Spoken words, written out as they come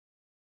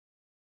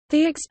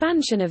The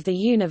expansion of the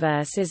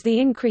universe is the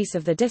increase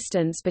of the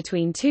distance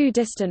between two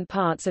distant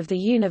parts of the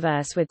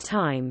universe with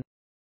time.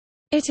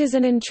 It is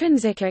an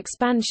intrinsic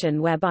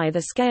expansion whereby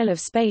the scale of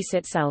space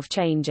itself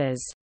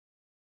changes.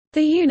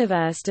 The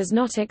universe does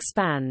not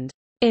expand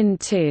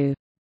into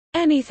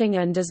anything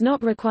and does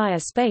not require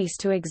space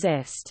to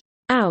exist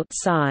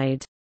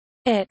outside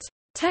it.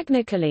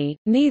 Technically,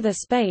 neither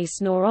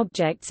space nor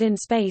objects in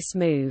space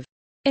move.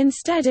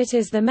 Instead, it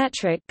is the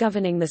metric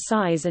governing the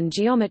size and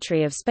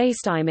geometry of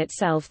spacetime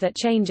itself that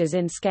changes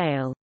in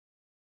scale.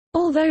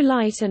 Although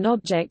light and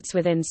objects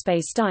within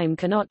spacetime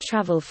cannot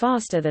travel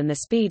faster than the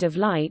speed of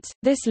light,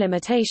 this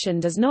limitation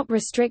does not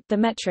restrict the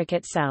metric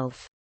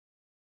itself.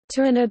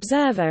 To an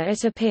observer,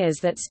 it appears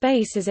that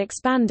space is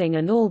expanding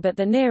and all but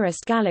the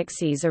nearest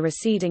galaxies are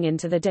receding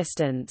into the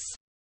distance.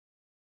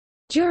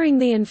 During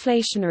the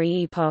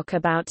inflationary epoch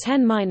about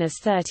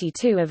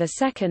 10⁻32 of a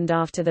second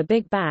after the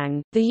Big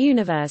Bang, the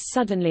universe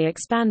suddenly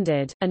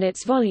expanded, and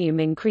its volume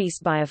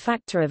increased by a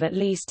factor of at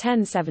least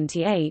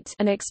 1078,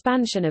 an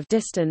expansion of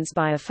distance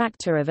by a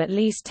factor of at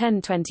least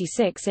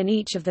 1026 in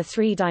each of the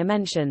three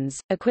dimensions,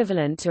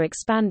 equivalent to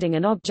expanding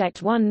an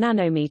object 1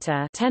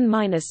 nanometer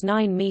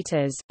 10⁻9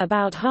 meters,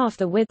 about half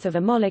the width of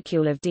a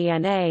molecule of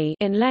DNA,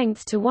 in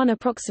length to 1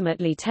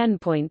 approximately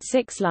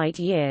 10.6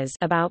 light-years,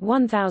 about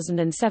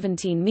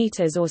 1017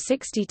 meters or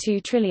 62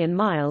 trillion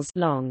miles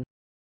long.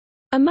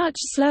 A much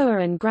slower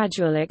and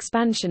gradual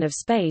expansion of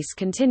space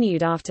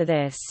continued after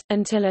this,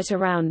 until at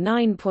around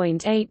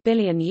 9.8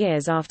 billion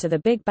years after the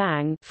Big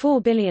Bang,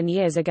 4 billion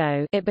years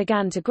ago, it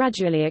began to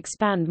gradually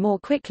expand more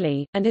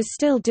quickly, and is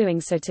still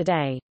doing so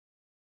today.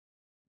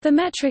 The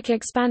metric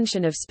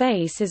expansion of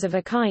space is of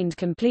a kind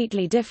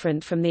completely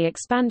different from the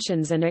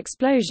expansions and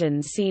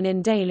explosions seen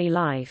in daily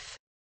life.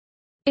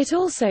 It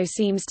also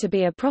seems to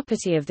be a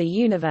property of the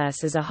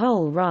universe as a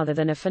whole rather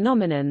than a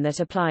phenomenon that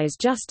applies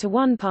just to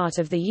one part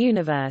of the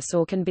universe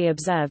or can be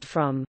observed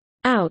from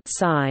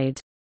outside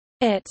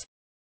it.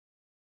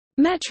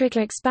 Metric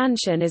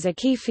expansion is a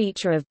key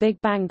feature of Big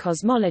Bang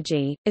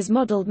cosmology, is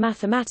modeled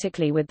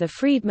mathematically with the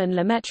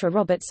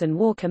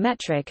Friedmann-Lemaitre-Robertson-Walker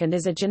metric and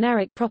is a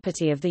generic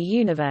property of the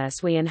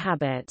universe we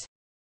inhabit.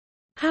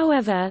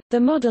 However, the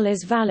model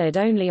is valid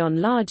only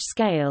on large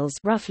scales,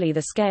 roughly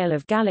the scale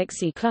of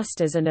galaxy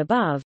clusters and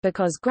above,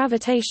 because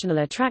gravitational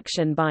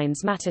attraction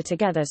binds matter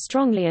together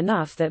strongly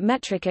enough that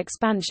metric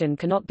expansion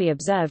cannot be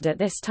observed at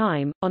this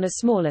time, on a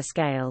smaller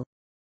scale.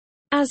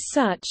 As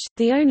such,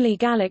 the only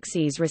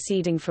galaxies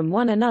receding from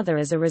one another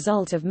as a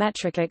result of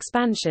metric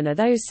expansion are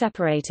those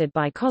separated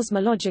by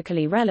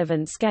cosmologically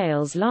relevant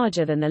scales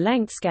larger than the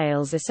length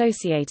scales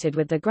associated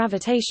with the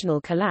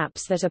gravitational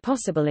collapse that are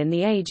possible in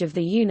the age of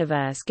the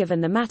universe given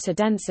the matter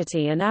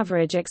density and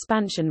average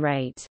expansion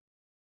rate.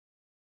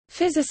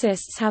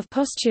 Physicists have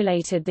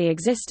postulated the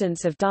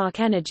existence of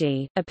dark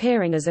energy,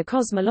 appearing as a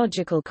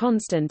cosmological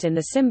constant in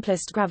the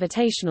simplest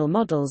gravitational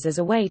models as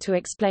a way to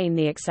explain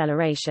the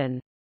acceleration.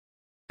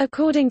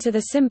 According to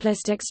the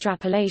simplest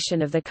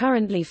extrapolation of the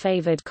currently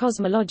favored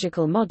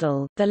cosmological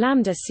model, the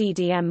lambda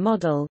CDM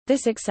model,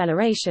 this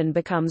acceleration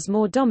becomes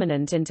more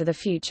dominant into the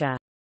future.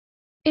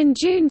 In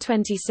June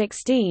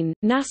 2016,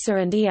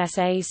 NASA and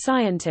ESA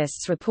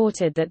scientists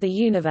reported that the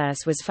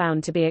universe was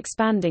found to be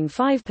expanding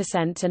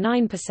 5% to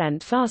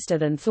 9% faster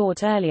than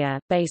thought earlier,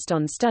 based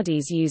on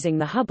studies using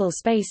the Hubble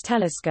Space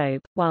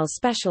Telescope, while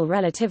special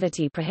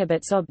relativity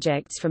prohibits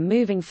objects from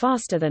moving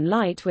faster than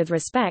light with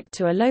respect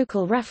to a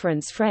local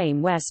reference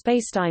frame where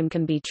spacetime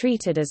can be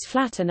treated as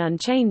flat and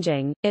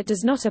unchanging. It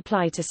does not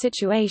apply to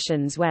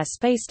situations where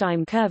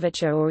spacetime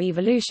curvature or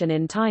evolution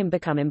in time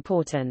become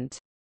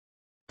important.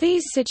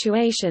 These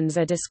situations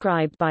are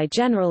described by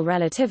general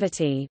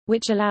relativity,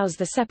 which allows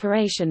the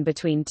separation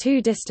between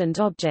two distant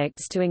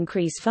objects to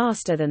increase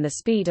faster than the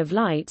speed of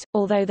light,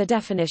 although the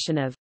definition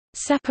of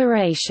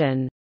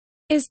separation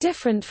is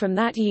different from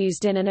that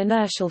used in an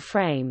inertial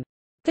frame.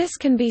 This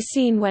can be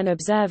seen when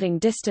observing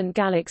distant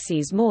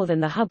galaxies more than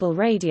the Hubble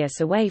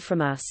radius away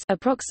from us,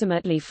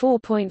 approximately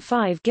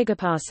 4.5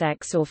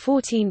 gigaparsecs or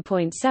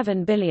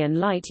 14.7 billion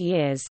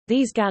light-years.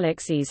 These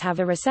galaxies have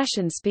a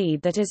recession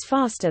speed that is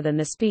faster than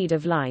the speed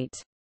of light.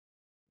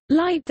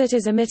 Light that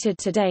is emitted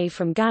today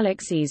from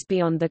galaxies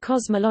beyond the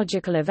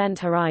cosmological event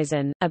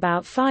horizon,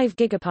 about 5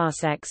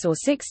 gigaparsecs or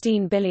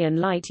 16 billion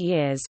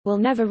light-years, will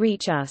never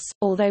reach us,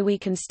 although we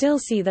can still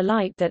see the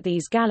light that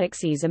these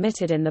galaxies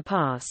emitted in the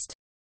past.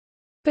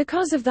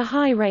 Because of the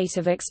high rate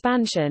of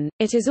expansion,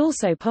 it is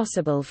also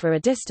possible for a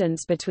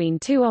distance between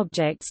two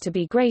objects to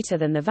be greater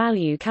than the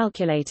value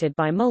calculated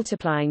by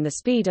multiplying the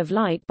speed of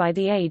light by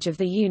the age of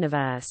the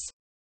universe.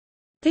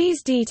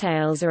 These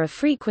details are a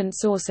frequent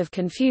source of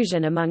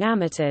confusion among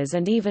amateurs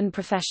and even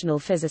professional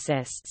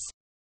physicists.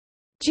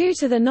 Due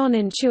to the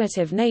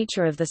non-intuitive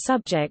nature of the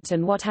subject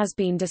and what has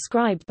been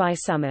described by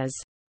some as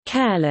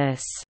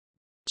careless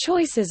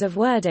choices of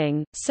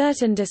wording,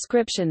 certain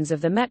descriptions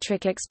of the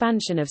metric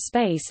expansion of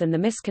space and the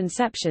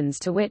misconceptions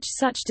to which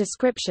such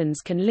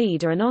descriptions can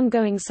lead are an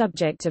ongoing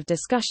subject of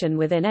discussion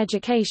within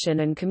education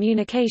and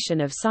communication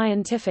of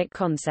scientific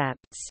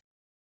concepts.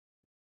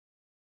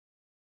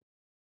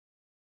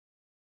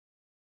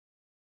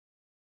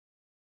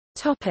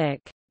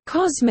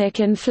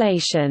 Cosmic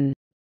inflation.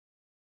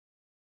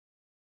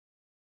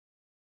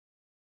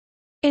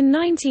 In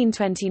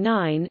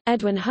 1929,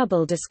 Edwin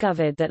Hubble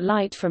discovered that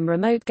light from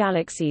remote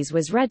galaxies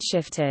was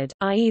redshifted,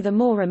 i.e. the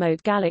more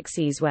remote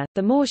galaxies were,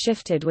 the more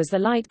shifted was the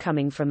light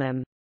coming from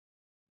them.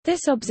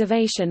 This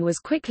observation was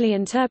quickly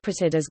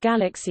interpreted as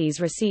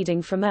galaxies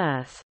receding from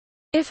Earth.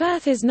 If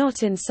Earth is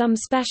not in some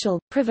special,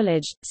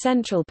 privileged,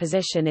 central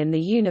position in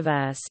the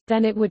universe,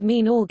 then it would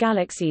mean all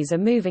galaxies are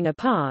moving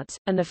apart,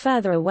 and the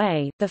further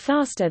away, the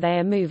faster they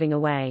are moving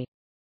away.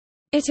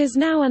 It is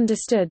now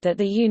understood that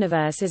the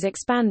universe is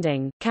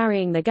expanding,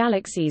 carrying the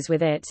galaxies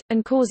with it,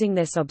 and causing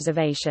this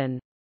observation.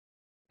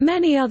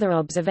 Many other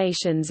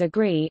observations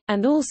agree,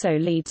 and also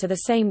lead to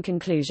the same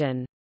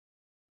conclusion.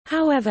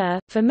 However,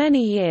 for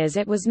many years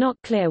it was not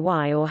clear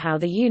why or how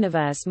the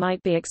universe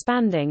might be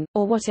expanding,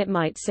 or what it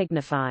might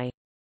signify.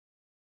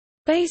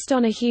 Based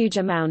on a huge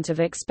amount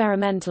of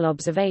experimental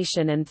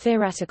observation and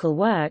theoretical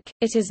work,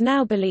 it is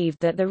now believed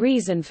that the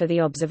reason for the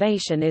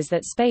observation is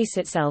that space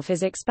itself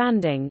is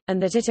expanding,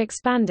 and that it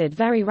expanded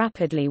very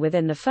rapidly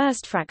within the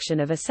first fraction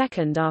of a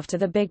second after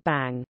the Big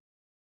Bang.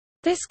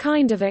 This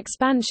kind of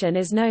expansion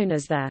is known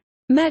as the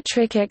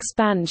metric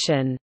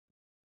expansion.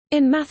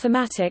 In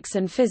mathematics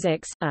and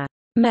physics, a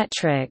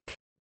metric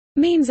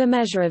means a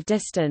measure of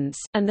distance,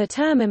 and the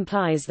term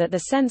implies that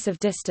the sense of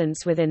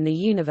distance within the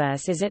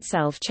universe is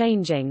itself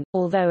changing,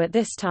 although at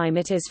this time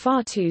it is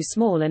far too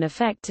small an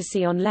effect to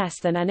see on less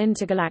than an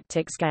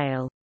intergalactic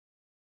scale.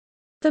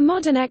 The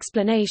modern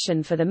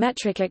explanation for the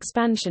metric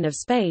expansion of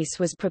space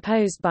was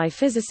proposed by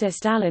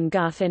physicist Alan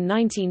Guth in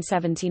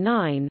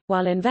 1979,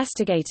 while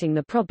investigating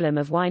the problem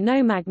of why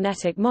no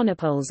magnetic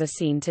monopoles are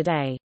seen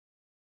today.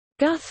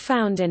 Guth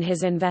found in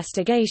his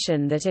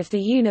investigation that if the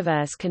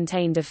universe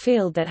contained a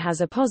field that has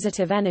a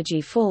positive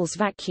energy false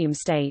vacuum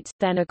state,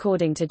 then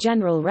according to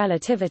general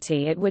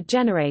relativity it would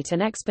generate an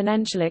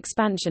exponential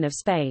expansion of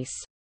space.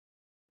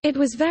 It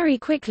was very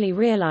quickly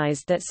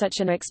realized that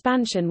such an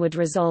expansion would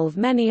resolve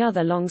many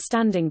other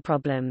long-standing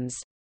problems.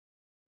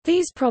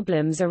 These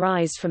problems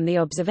arise from the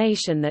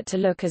observation that to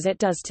look as it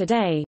does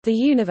today, the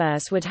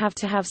universe would have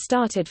to have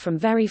started from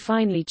very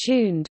finely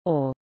tuned,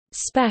 or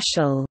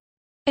special,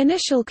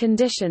 initial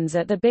conditions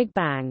at the Big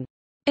Bang.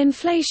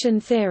 Inflation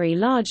theory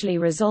largely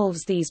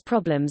resolves these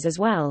problems as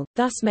well,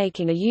 thus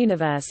making a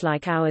universe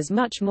like ours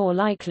much more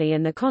likely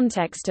in the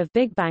context of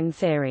Big Bang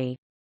theory.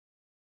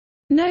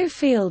 No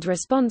field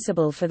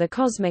responsible for the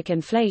cosmic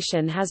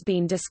inflation has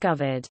been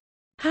discovered.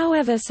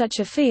 However, such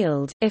a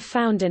field, if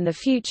found in the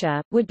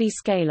future, would be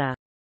scalar.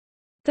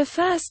 The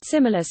first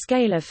similar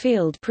scalar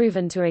field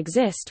proven to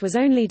exist was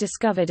only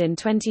discovered in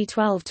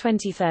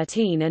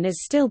 2012-2013 and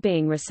is still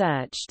being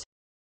researched.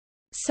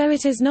 So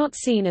it is not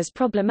seen as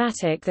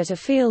problematic that a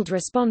field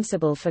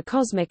responsible for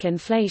cosmic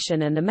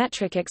inflation and the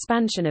metric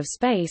expansion of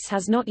space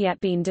has not yet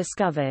been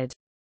discovered.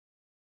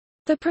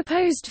 The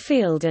proposed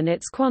field and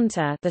its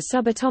quanta, the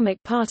subatomic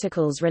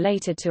particles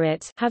related to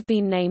it, have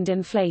been named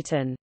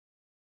inflaton.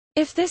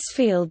 If this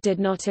field did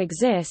not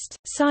exist,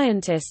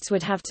 scientists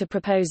would have to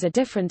propose a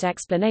different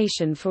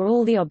explanation for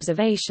all the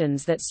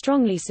observations that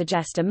strongly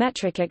suggest a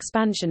metric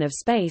expansion of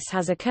space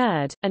has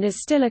occurred, and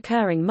is still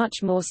occurring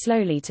much more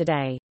slowly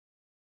today.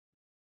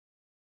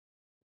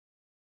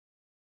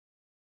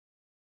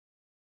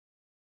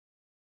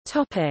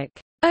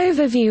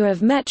 Overview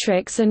of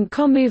metrics and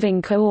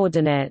comoving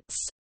coordinates.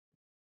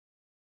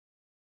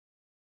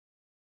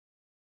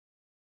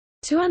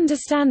 To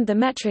understand the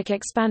metric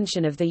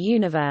expansion of the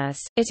universe,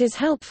 it is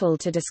helpful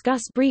to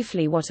discuss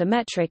briefly what a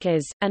metric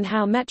is, and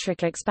how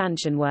metric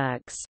expansion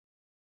works.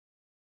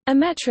 A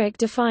metric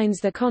defines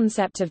the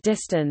concept of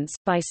distance,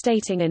 by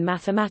stating in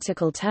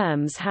mathematical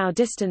terms how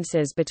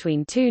distances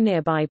between two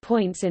nearby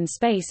points in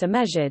space are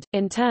measured,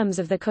 in terms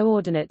of the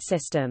coordinate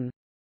system.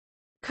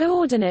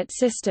 Coordinate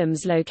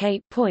systems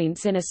locate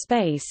points in a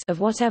space of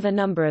whatever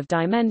number of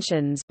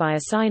dimensions by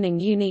assigning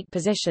unique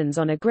positions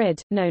on a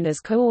grid, known as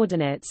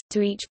coordinates,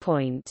 to each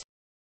point.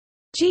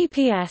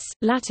 GPS,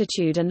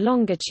 latitude and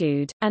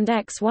longitude, and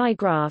XY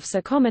graphs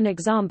are common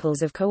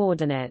examples of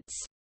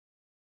coordinates.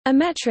 A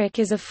metric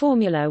is a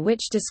formula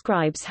which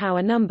describes how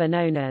a number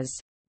known as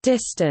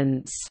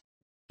distance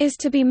is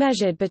to be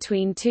measured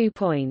between 2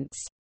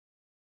 points.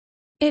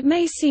 It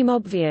may seem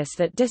obvious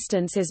that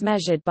distance is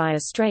measured by a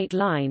straight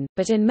line,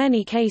 but in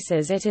many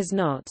cases it is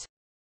not.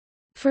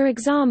 For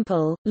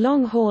example,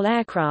 long-haul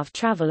aircraft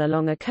travel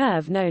along a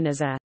curve known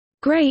as a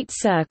great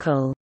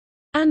circle,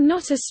 and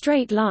not a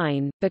straight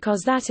line,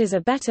 because that is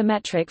a better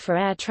metric for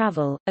air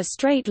travel. A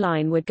straight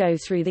line would go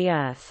through the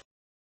Earth.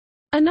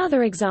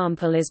 Another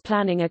example is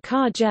planning a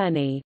car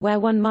journey, where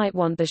one might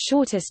want the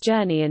shortest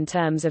journey in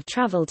terms of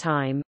travel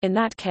time. In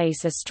that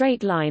case, a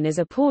straight line is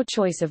a poor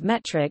choice of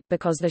metric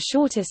because the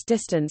shortest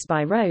distance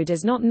by road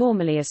is not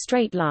normally a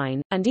straight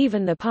line, and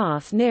even the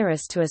path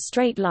nearest to a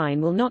straight line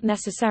will not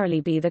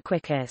necessarily be the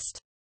quickest.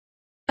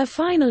 A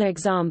final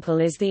example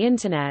is the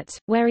Internet,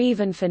 where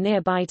even for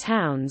nearby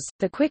towns,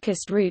 the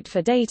quickest route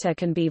for data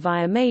can be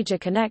via major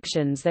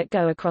connections that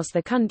go across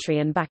the country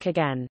and back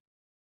again.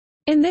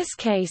 In this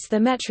case, the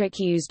metric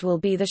used will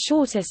be the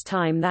shortest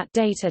time that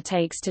data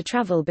takes to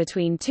travel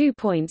between 2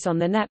 points on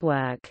the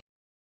network.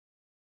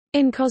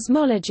 In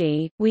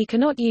cosmology, we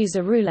cannot use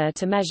a ruler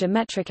to measure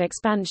metric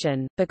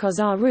expansion, because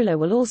our ruler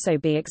will also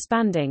be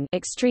expanding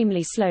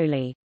extremely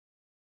slowly.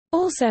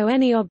 Also,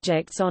 any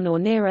objects on or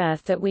near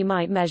Earth that we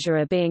might measure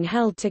are being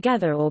held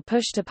together or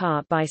pushed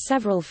apart by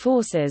several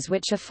forces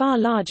which are far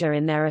larger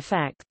in their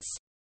effects.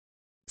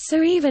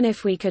 So even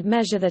if we could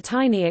measure the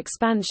tiny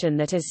expansion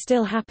that is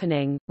still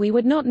happening, we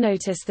would not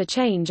notice the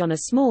change on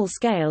a small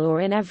scale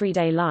or in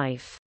everyday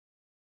life.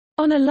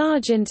 On a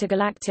large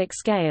intergalactic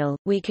scale,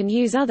 we can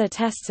use other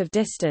tests of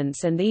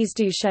distance, and these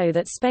do show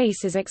that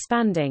space is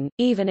expanding,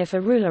 even if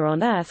a ruler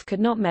on Earth could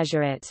not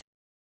measure it.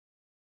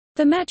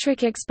 The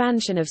metric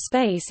expansion of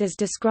space is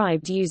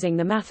described using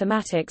the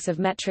mathematics of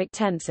metric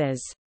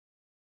tensors.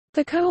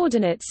 The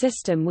coordinate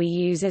system we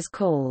use is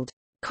called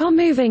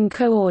Comoving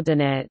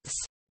coordinates,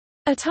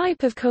 a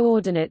type of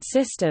coordinate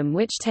system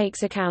which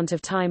takes account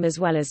of time as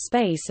well as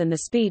space and the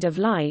speed of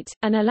light,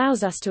 and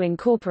allows us to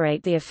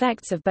incorporate the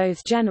effects of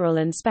both general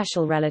and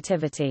special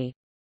relativity.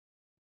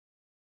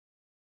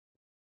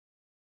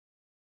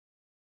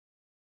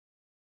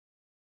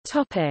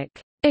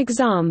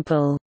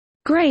 Example: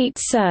 Great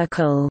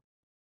Circle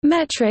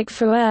metric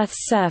for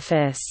Earth's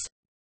surface.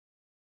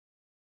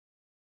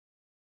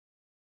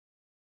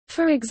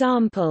 For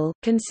example,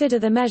 consider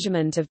the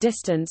measurement of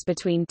distance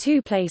between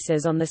two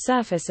places on the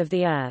surface of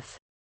the Earth.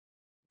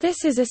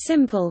 This is a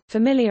simple,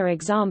 familiar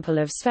example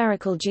of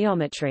spherical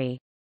geometry.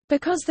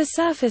 Because the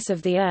surface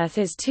of the Earth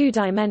is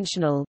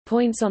two-dimensional,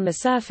 points on the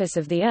surface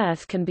of the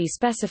Earth can be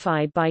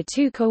specified by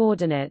two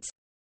coordinates.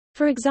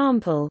 For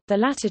example, the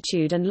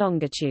latitude and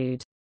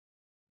longitude.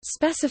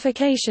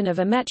 Specification of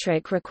a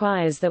metric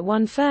requires that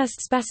one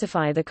first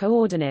specify the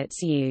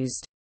coordinates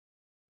used.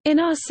 In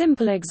our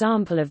simple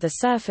example of the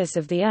surface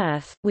of the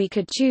Earth, we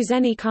could choose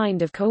any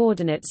kind of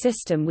coordinate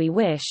system we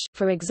wish,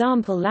 for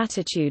example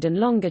latitude and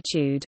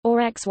longitude,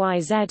 or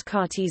XYZ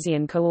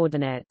Cartesian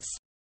coordinates.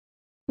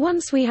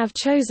 Once we have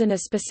chosen a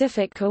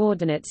specific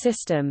coordinate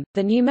system,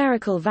 the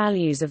numerical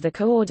values of the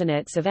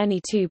coordinates of any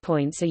 2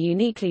 points are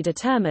uniquely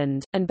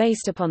determined, and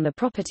based upon the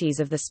properties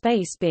of the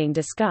space being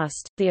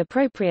discussed, the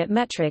appropriate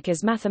metric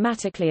is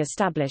mathematically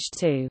established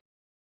too.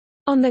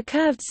 On the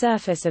curved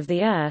surface of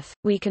the Earth,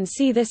 we can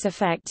see this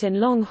effect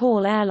in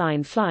long-haul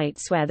airline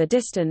flights where the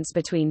distance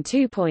between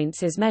 2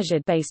 points is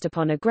measured based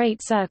upon a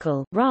great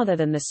circle, rather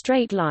than the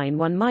straight line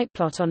one might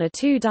plot on a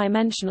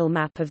two-dimensional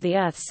map of the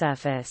Earth's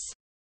surface.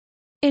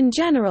 In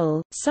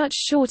general, such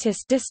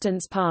shortest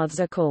distance paths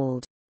are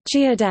called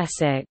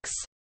geodesics.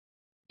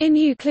 In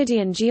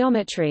Euclidean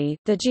geometry,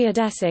 the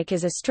geodesic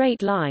is a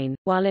straight line,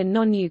 while in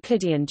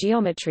non-Euclidean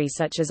geometry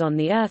such as on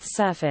the Earth's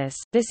surface,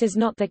 this is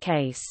not the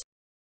case.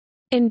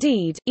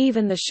 Indeed,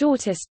 even the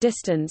shortest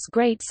distance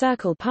great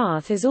circle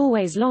path is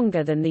always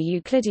longer than the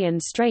Euclidean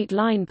straight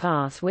line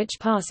path which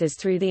passes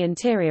through the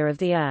interior of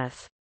the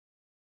Earth.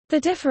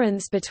 The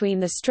difference between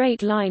the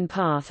straight line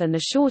path and the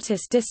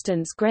shortest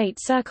distance great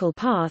circle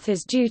path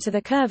is due to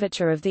the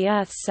curvature of the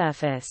Earth's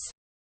surface.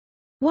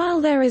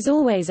 While there is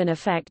always an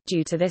effect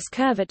due to this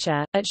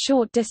curvature, at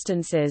short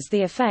distances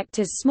the effect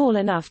is small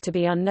enough to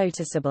be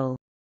unnoticeable.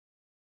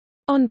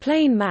 On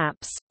plane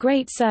maps,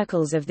 great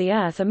circles of the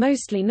Earth are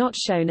mostly not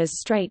shown as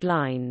straight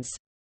lines.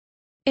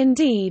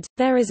 Indeed,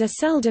 there is a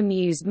seldom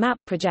used map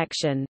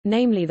projection,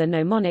 namely the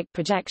gnomonic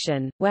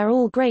projection, where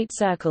all great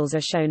circles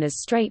are shown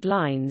as straight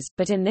lines,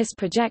 but in this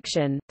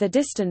projection, the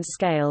distance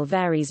scale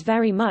varies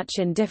very much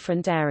in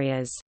different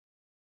areas.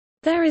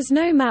 There is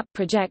no map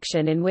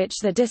projection in which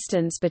the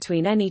distance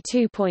between any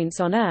 2 points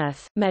on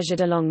Earth,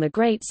 measured along the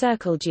great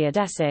circle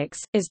geodesics,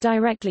 is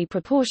directly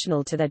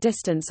proportional to their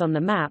distance on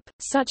the map.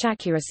 Such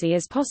accuracy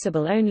is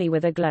possible only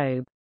with a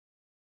globe.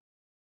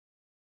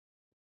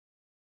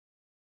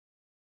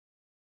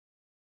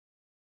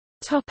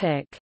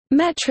 Topic: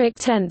 Metric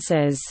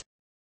tensors.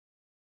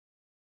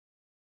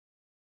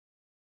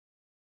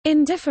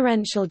 In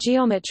differential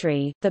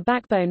geometry, the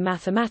backbone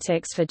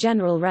mathematics for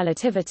general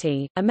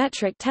relativity, a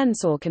metric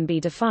tensor can be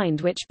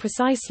defined which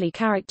precisely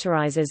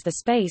characterizes the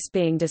space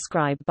being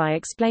described by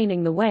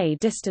explaining the way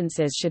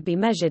distances should be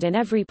measured in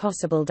every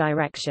possible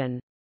direction.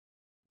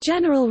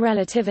 General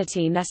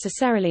relativity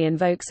necessarily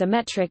invokes a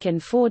metric in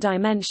 4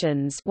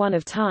 dimensions, 1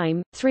 of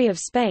time, 3 of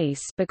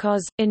space,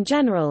 because, in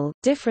general,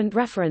 different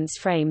reference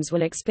frames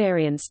will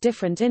experience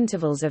different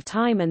intervals of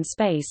time and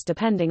space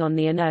depending on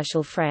the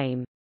inertial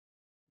frame.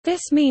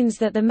 This means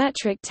that the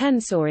metric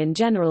tensor in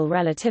general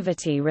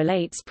relativity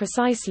relates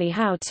precisely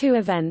how 2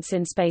 events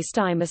in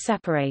spacetime are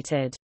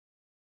separated.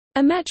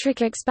 A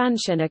metric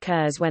expansion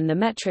occurs when the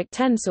metric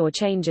tensor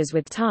changes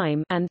with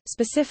time and,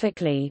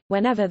 specifically,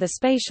 whenever the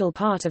spatial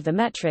part of the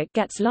metric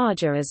gets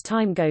larger as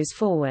time goes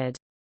forward.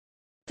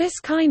 This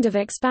kind of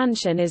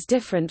expansion is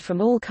different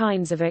from all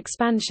kinds of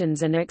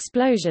expansions and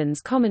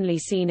explosions commonly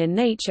seen in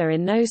nature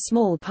in no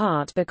small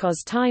part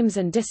because times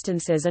and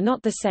distances are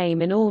not the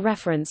same in all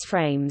reference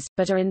frames,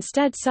 but are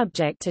instead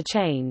subject to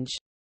change.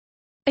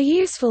 A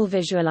useful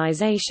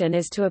visualization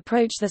is to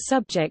approach the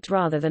subject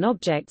rather than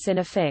objects in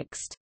a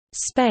fixed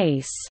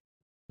space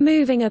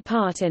moving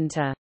apart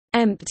into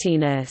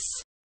emptiness,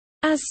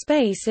 as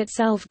space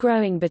itself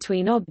growing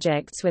between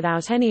objects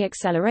without any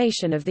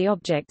acceleration of the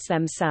objects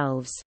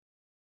themselves.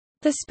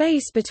 The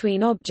space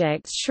between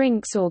objects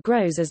shrinks or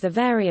grows as the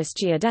various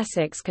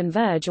geodesics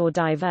converge or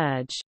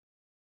diverge.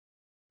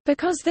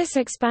 Because this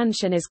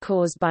expansion is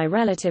caused by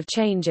relative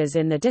changes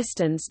in the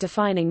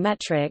distance-defining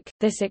metric,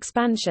 this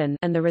expansion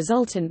and the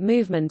resultant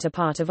movement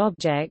apart of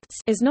objects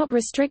is not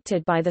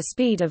restricted by the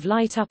speed of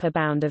light upper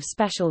bound of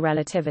special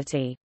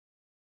relativity.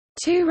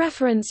 Two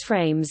reference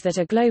frames that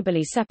are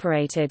globally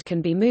separated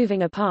can be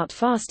moving apart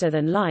faster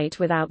than light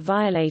without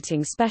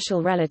violating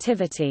special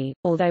relativity,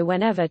 although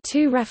whenever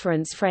two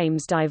reference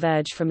frames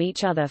diverge from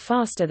each other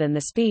faster than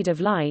the speed of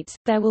light,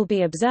 there will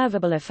be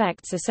observable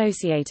effects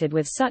associated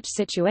with such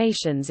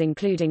situations,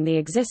 including the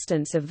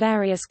existence of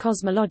various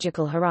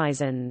cosmological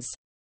horizons.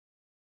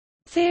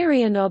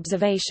 Theory and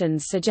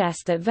observations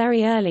suggest that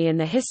very early in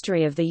the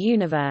history of the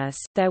universe,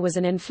 there was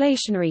an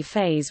inflationary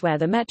phase where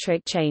the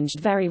metric changed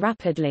very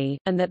rapidly,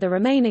 and that the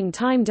remaining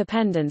time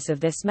dependence of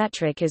this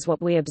metric is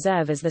what we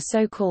observe as the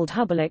so-called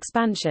Hubble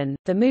expansion,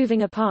 the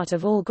moving apart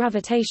of all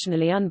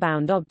gravitationally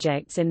unbound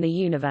objects in the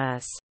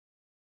universe.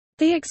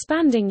 The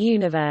expanding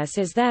universe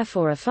is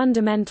therefore a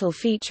fundamental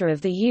feature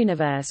of the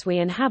universe we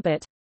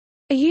inhabit,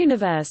 a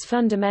universe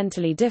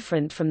fundamentally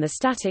different from the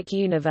static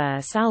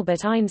universe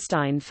Albert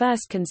Einstein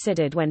first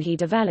considered when he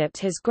developed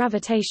his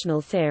gravitational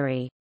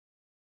theory.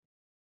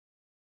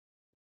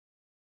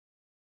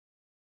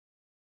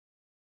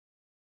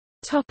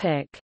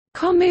 Topic: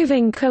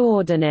 Comoving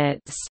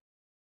coordinates.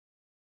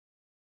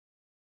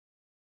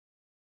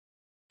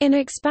 In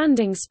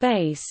expanding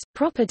space,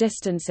 proper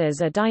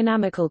distances are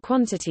dynamical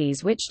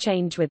quantities which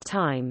change with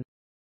time.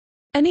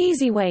 An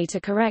easy way to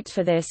correct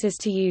for this is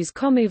to use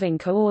comoving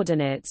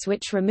coordinates,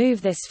 which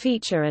remove this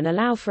feature and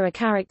allow for a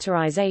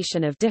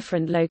characterization of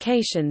different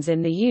locations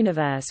in the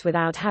universe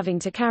without having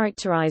to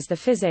characterize the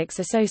physics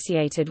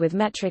associated with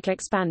metric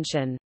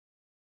expansion.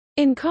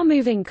 In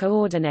comoving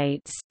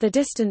coordinates, the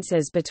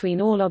distances between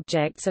all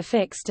objects are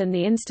fixed and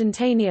the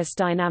instantaneous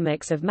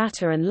dynamics of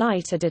matter and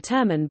light are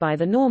determined by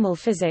the normal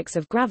physics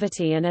of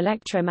gravity and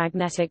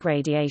electromagnetic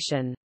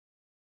radiation.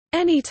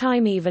 Any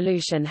time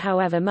evolution,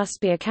 however, must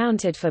be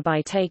accounted for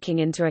by taking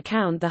into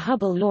account the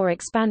Hubble law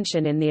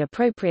expansion in the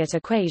appropriate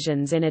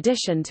equations in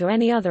addition to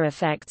any other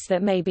effects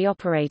that may be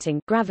operating,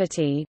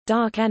 gravity,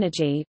 dark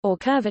energy, or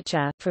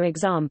curvature, for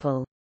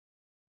example.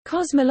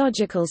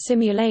 Cosmological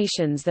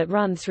simulations that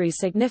run through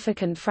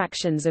significant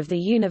fractions of the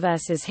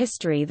universe's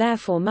history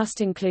therefore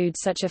must include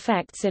such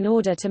effects in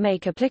order to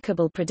make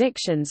applicable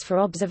predictions for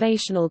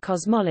observational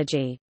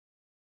cosmology.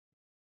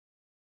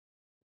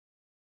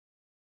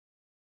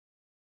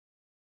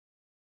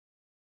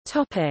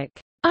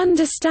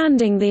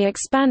 Understanding the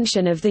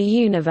expansion of the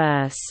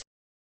universe.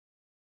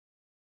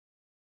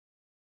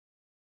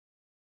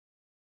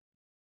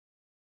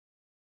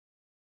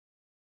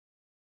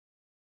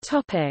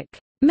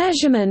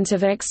 Measurement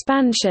of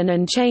expansion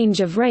and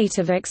change of rate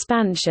of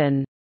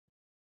expansion.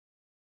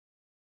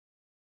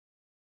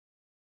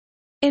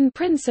 In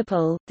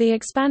principle, the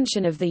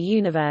expansion of the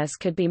universe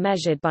could be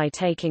measured by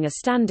taking a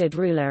standard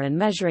ruler and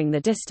measuring the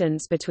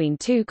distance between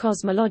two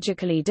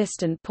cosmologically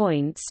distant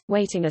points,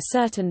 waiting a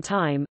certain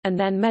time, and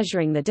then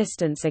measuring the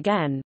distance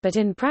again, but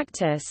in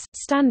practice,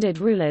 standard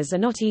rulers are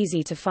not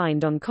easy to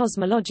find on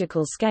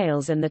cosmological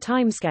scales and the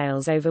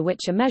timescales over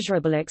which a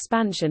measurable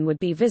expansion would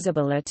be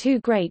visible are too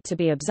great to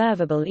be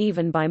observable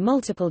even by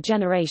multiple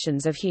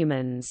generations of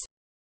humans.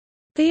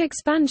 The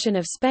expansion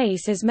of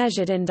space is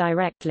measured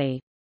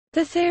indirectly.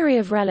 The theory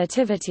of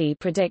relativity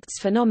predicts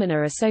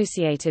phenomena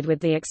associated with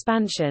the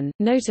expansion,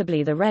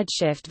 notably the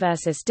redshift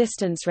versus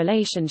distance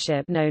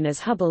relationship known as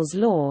Hubble's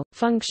law,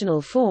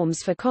 functional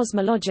forms for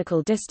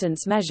cosmological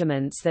distance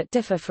measurements that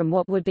differ from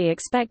what would be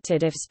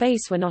expected if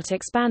space were not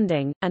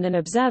expanding, and an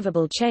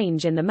observable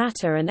change in the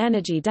matter and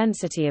energy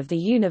density of the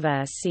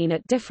universe seen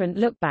at different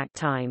lookback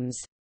times.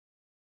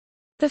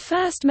 The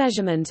first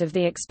measurement of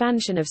the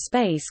expansion of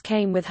space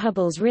came with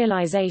Hubble's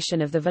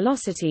realization of the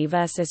velocity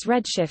versus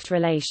redshift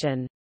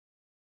relation.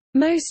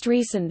 Most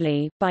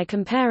recently, by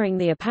comparing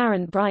the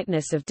apparent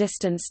brightness of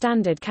distant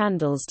standard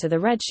candles to the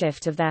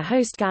redshift of their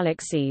host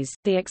galaxies,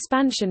 the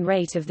expansion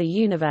rate of the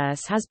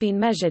universe has been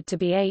measured to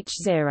be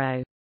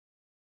h0.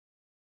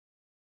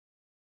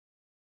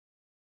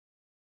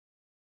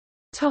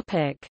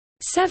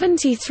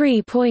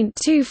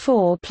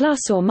 73.24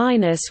 plus or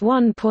minus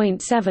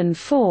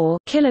 1.74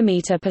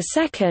 km per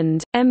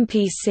second,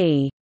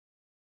 mpc.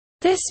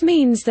 This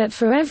means that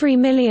for every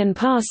million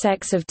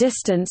parsecs of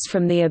distance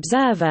from the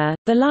observer,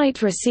 the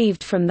light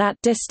received from that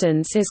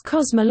distance is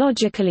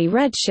cosmologically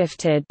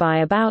redshifted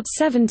by about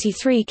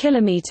 73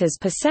 km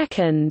per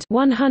second,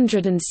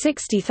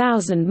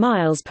 160,000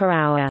 miles per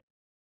hour.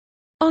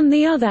 On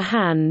the other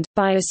hand,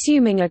 by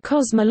assuming a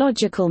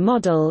cosmological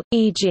model,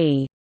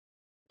 e.g.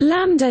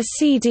 lambda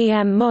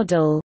CDM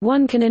model,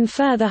 one can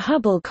infer the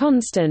Hubble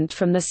constant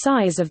from the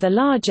size of the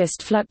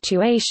largest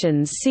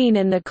fluctuations seen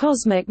in the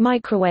cosmic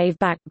microwave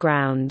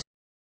background.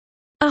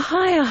 A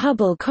higher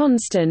Hubble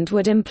constant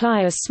would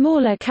imply a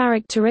smaller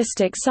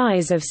characteristic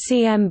size of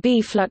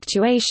CMB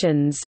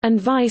fluctuations,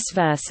 and vice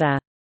versa.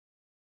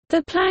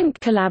 The Planck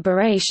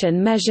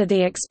collaboration measure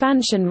the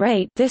expansion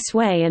rate this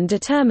way and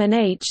determine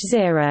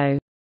h0.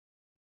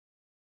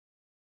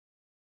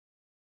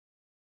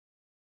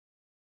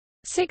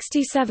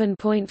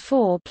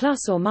 67.4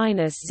 plus or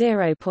minus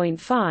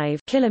 0.5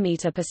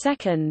 km per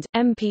second,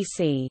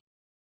 mpc.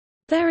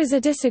 There is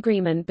a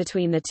disagreement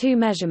between the two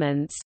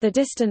measurements, the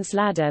distance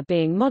ladder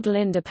being model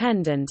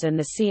independent and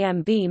the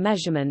CMB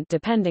measurement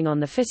depending on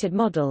the fitted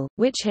model,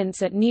 which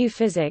hints at new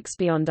physics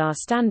beyond our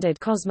standard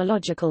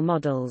cosmological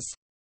models.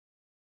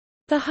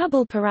 The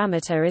Hubble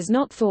parameter is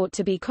not thought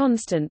to be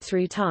constant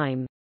through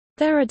time.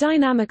 There are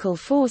dynamical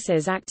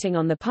forces acting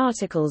on the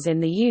particles in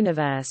the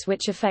universe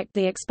which affect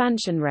the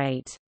expansion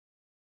rate.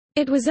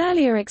 It was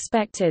earlier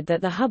expected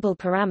that the Hubble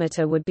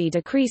parameter would be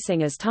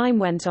decreasing as time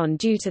went on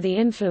due to the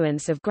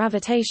influence of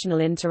gravitational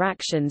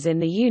interactions in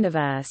the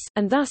universe,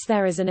 and thus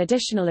there is an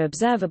additional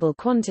observable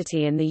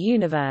quantity in the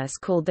universe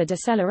called the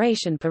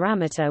deceleration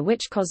parameter,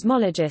 which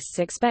cosmologists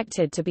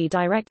expected to be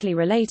directly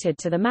related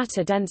to the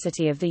matter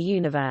density of the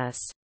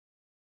universe.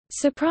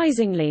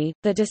 Surprisingly,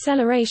 the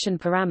deceleration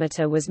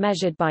parameter was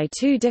measured by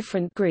two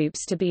different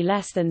groups to be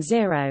less than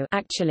 0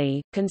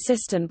 actually,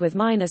 consistent with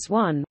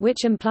 -1,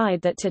 which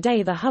implied that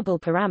today the Hubble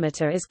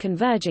parameter is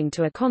converging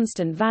to a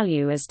constant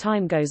value as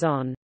time goes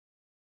on.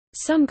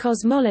 Some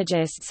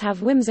cosmologists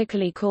have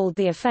whimsically called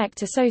the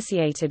effect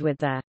associated with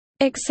the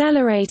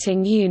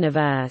accelerating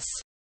universe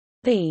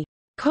the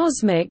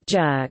cosmic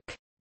jerk.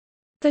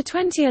 The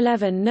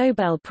 2011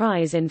 Nobel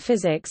Prize in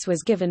Physics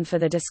was given for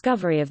the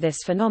discovery of this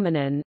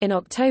phenomenon. In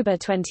October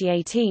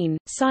 2018,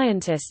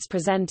 scientists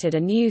presented a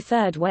new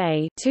third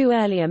way, two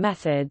earlier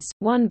methods,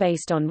 one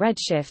based on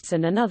redshifts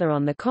and another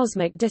on the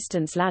cosmic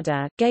distance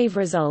ladder, gave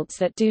results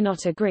that do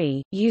not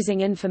agree.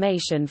 Using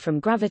information from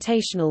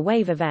gravitational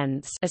wave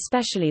events,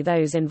 especially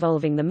those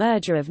involving the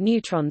merger of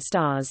neutron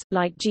stars,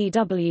 like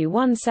GW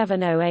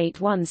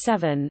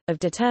 170817, of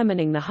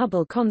determining the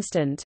Hubble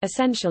constant,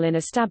 essential in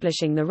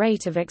establishing the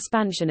rate of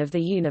expansion of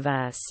the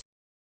universe.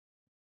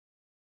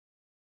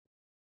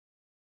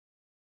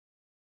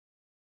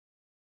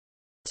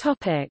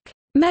 Topic: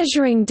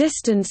 Measuring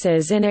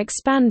distances in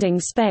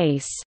expanding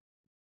space.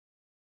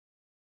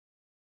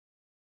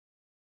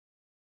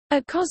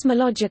 At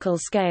cosmological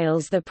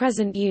scales, the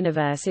present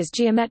universe is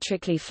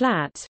geometrically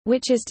flat,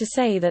 which is to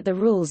say that the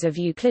rules of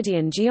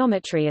Euclidean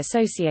geometry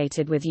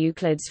associated with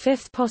Euclid's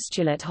fifth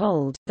postulate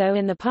hold, though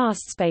in the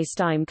past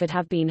spacetime could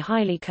have been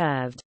highly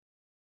curved.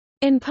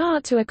 In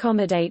part to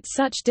accommodate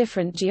such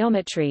different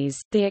geometries,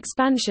 the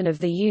expansion of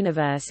the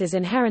universe is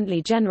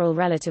inherently general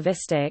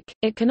relativistic.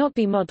 It cannot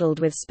be modeled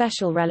with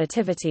special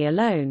relativity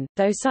alone,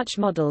 though such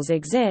models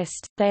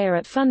exist. They are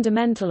at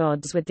fundamental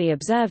odds with the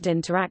observed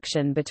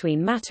interaction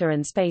between matter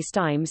and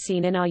spacetime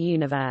seen in our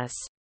universe.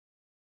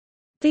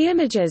 The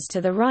images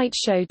to the right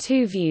show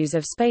two views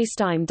of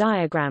spacetime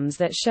diagrams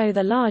that show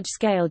the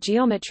large-scale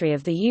geometry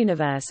of the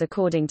universe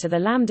according to the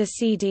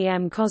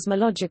lambda-CDM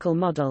cosmological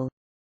model.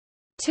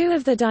 Two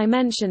of the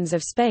dimensions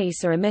of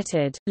space are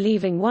omitted,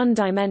 leaving one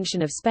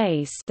dimension of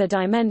space, the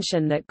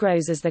dimension that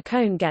grows as the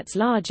cone gets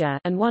larger,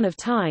 and one of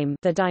time,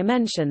 the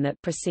dimension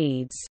that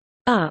proceeds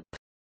up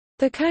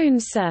the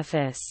cone's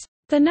surface.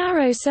 The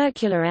narrow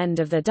circular end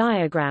of the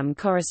diagram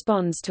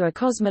corresponds to a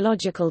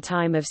cosmological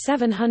time of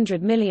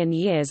 700 million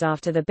years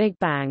after the Big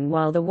Bang,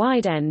 while the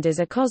wide end is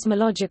a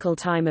cosmological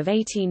time of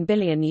 18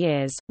 billion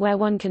years, where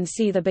one can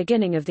see the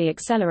beginning of the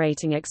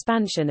accelerating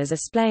expansion as a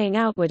splaying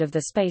outward of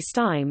the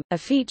spacetime, a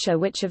feature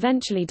which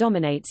eventually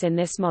dominates in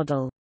this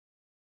model.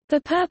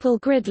 The purple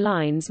grid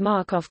lines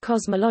mark off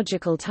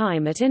cosmological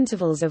time at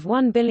intervals of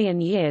 1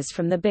 billion years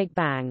from the Big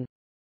Bang.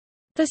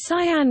 The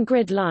cyan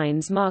grid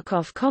lines mark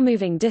off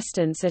comoving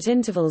distance at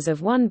intervals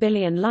of 1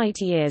 billion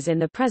light-years in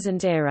the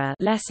present era,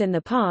 less in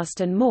the past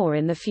and more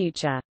in the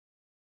future.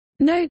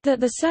 Note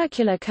that the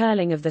circular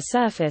curling of the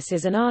surface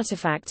is an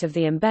artifact of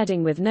the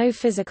embedding with no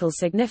physical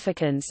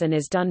significance and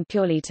is done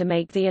purely to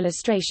make the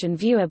illustration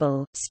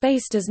viewable.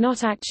 Space does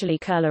not actually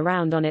curl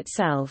around on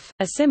itself.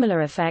 A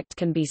similar effect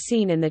can be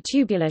seen in the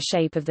tubular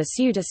shape of the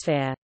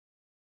pseudosphere.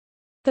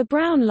 The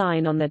brown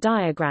line on the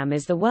diagram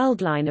is the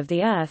world line of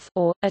the Earth,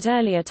 or, at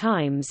earlier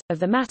times, of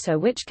the matter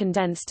which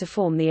condensed to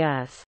form the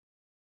Earth.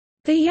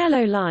 The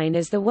yellow line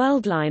is the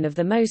world line of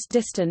the most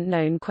distant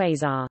known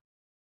quasar.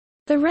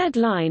 The red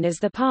line is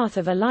the path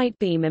of a light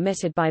beam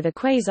emitted by the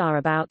quasar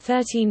about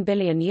 13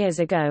 billion years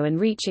ago and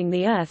reaching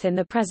the Earth in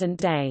the present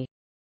day.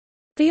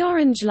 The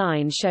orange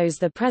line shows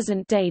the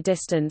present-day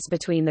distance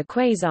between the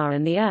quasar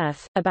and the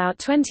Earth, about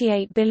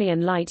 28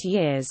 billion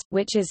light-years,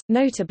 which is,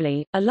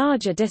 notably, a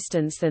larger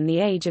distance than the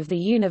age of the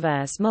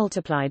universe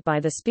multiplied by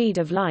the speed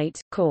of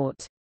light,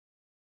 cort.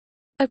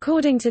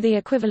 According to the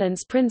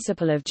equivalence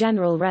principle of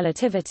general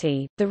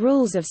relativity, the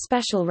rules of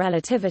special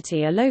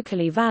relativity are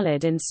locally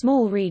valid in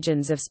small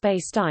regions of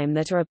spacetime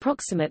that are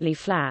approximately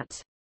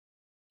flat.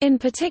 In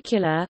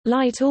particular,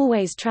 light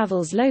always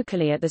travels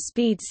locally at the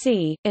speed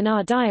c. In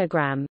our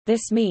diagram,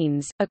 this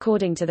means,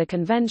 according to the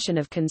convention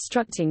of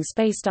constructing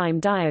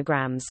spacetime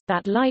diagrams,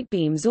 that light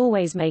beams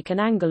always make an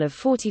angle of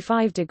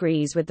 45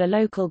 degrees with the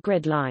local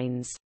grid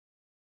lines.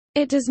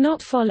 It does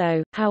not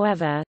follow,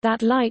 however,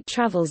 that light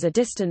travels a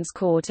distance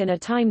caught in a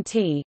time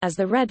t, as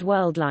the red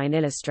world line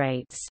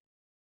illustrates.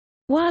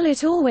 While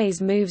it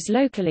always moves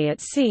locally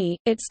at c,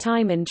 its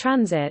time in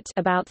transit,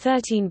 about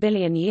 13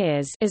 billion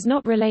years, is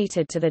not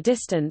related to the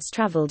distance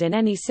traveled in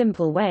any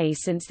simple way,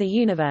 since the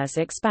universe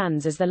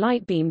expands as the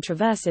light beam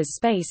traverses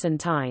space and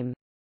time.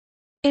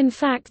 In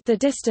fact, the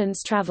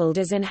distance traveled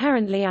is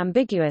inherently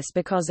ambiguous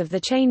because of the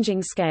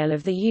changing scale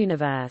of the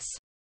universe.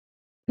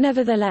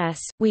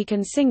 Nevertheless, we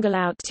can single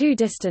out two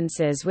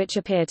distances which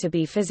appear to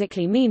be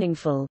physically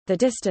meaningful, the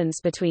distance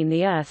between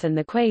the Earth and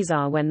the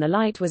quasar when the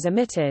light was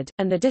emitted,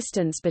 and the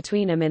distance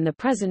between them in the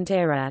present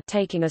era,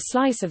 taking a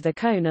slice of the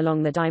cone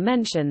along the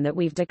dimension that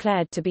we've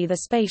declared to be the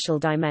spatial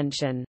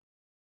dimension.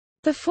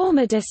 The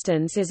former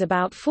distance is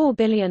about 4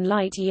 billion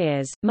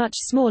light-years, much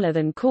smaller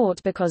than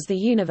caught because the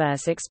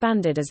universe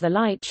expanded as the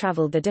light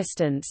traveled the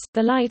distance.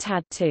 The light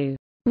had to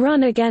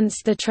run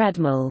against the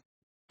treadmill,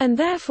 and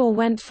therefore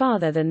went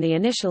farther than the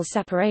initial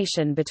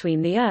separation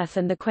between the Earth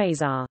and the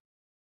quasar.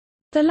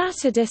 The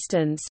latter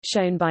distance,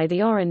 shown by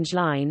the orange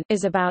line,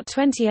 is about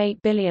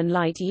 28 billion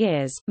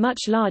light-years, much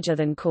larger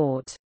than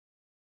caught.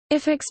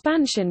 If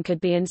expansion could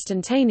be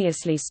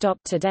instantaneously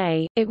stopped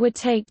today, it would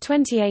take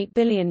 28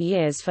 billion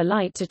years for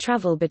light to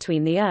travel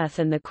between the Earth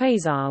and the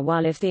quasar,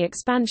 while if the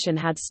expansion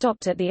had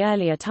stopped at the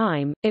earlier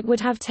time, it would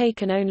have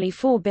taken only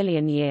 4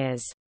 billion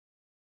years.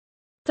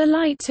 The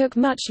light took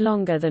much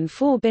longer than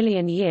 4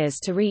 billion years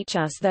to reach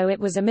us, though it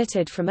was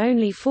emitted from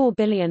only 4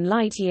 billion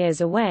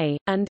light-years away,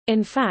 and,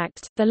 in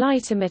fact, the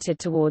light emitted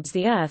towards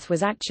the Earth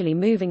was actually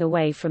moving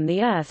away from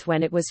the Earth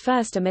when it was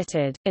first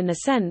emitted, in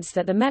the sense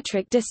that the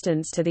metric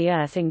distance to the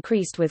Earth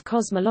increased with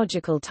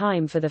cosmological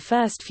time for the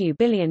first few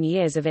billion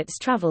years of its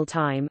travel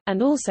time,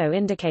 and also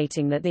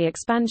indicating that the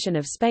expansion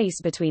of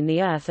space between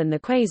the Earth and the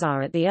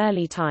quasar at the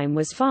early time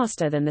was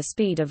faster than the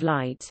speed of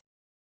light.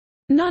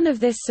 None of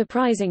this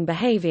surprising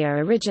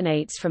behavior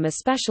originates from a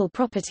special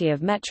property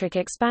of metric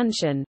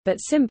expansion, but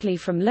simply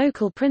from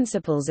local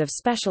principles of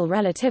special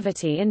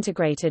relativity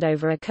integrated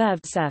over a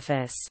curved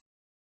surface.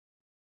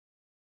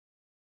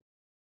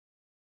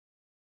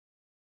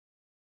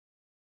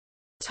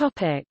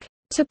 Topic: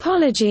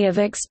 Topology of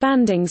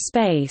expanding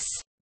space.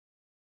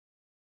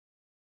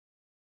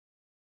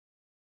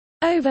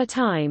 Over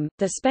time,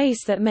 the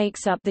space that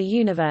makes up the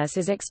universe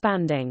is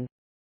expanding.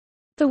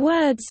 The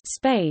words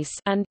space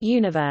and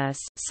universe,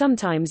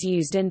 sometimes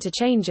used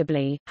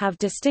interchangeably, have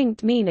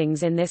distinct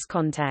meanings in this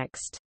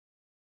context.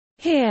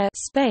 Here,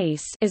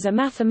 space is a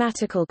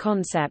mathematical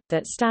concept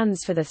that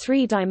stands for the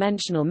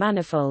three-dimensional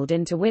manifold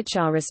into which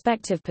our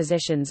respective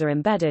positions are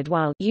embedded,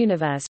 while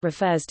universe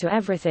refers to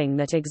everything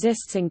that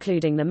exists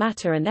including the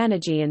matter and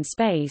energy in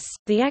space,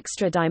 the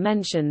extra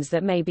dimensions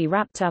that may be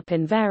wrapped up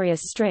in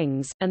various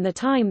strings, and the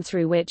time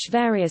through which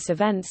various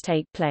events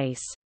take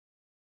place.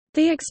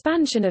 The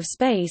expansion of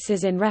space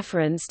is in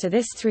reference to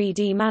this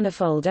 3D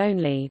manifold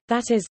only,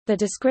 that is, the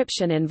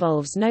description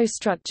involves no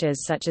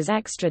structures such as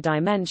extra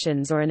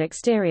dimensions or an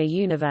exterior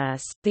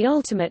universe. The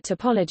ultimate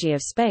topology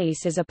of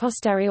space is a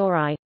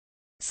posteriori,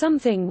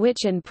 something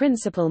which in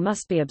principle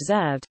must be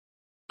observed,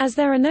 as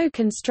there are no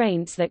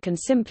constraints that can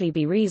simply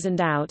be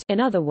reasoned out. In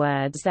other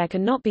words, there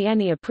cannot be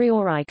any a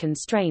priori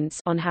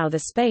constraints on how the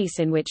space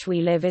in which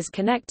we live is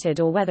connected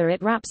or whether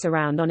it wraps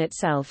around on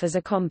itself as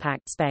a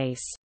compact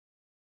space.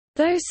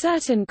 Though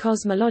certain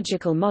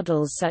cosmological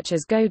models such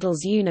as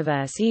Gödel's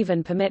universe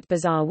even permit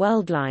bizarre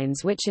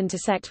worldlines which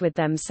intersect with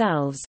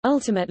themselves,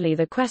 ultimately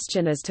the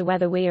question as to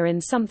whether we are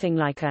in something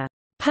like a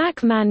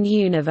Pac-Man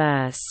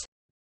universe,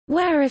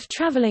 where if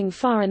traveling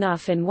far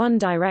enough in one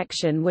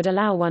direction would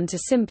allow one to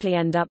simply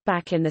end up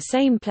back in the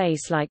same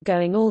place, like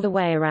going all the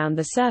way around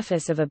the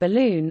surface of a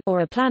balloon, or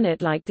a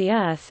planet like the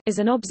Earth, is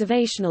an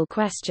observational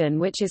question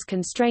which is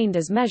constrained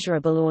as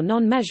measurable or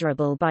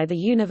non-measurable by the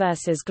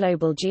universe's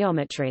global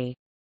geometry.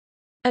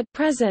 At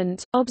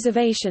present,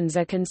 observations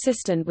are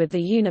consistent with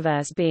the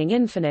universe being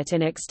infinite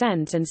in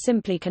extent and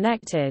simply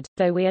connected,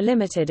 though we are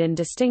limited in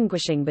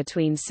distinguishing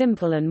between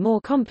simple and more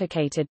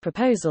complicated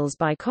proposals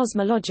by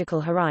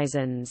cosmological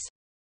horizons.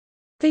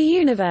 The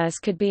universe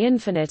could be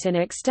infinite in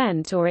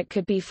extent or it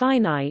could be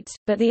finite,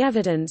 but the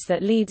evidence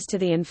that leads to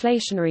the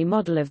inflationary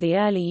model of the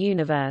early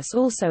universe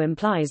also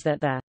implies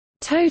that the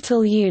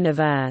total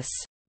universe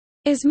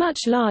is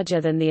much larger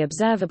than the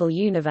observable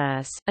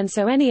universe, and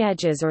so any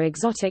edges or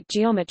exotic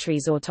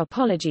geometries or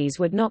topologies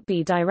would not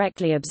be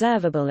directly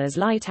observable as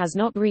light has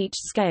not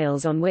reached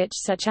scales on which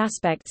such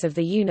aspects of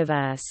the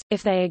universe,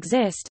 if they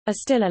exist, are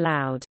still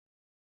allowed.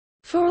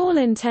 For all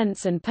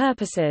intents and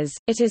purposes,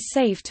 it is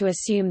safe to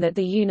assume that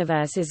the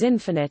universe is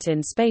infinite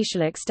in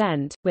spatial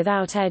extent,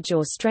 without edge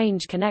or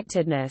strange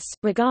connectedness,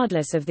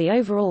 regardless of the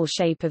overall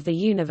shape of the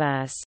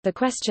universe. The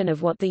question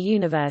of what the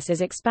universe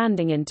is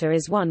expanding into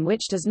is one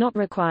which does not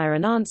require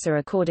an answer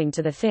according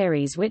to the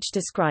theories which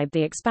describe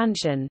the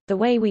expansion. The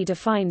way we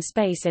define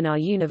space in our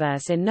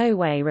universe in no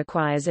way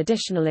requires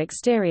additional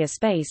exterior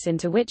space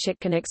into which it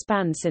can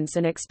expand, since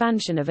an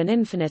expansion of an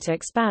infinite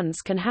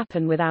expanse can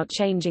happen without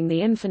changing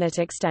the infinite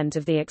extent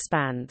of the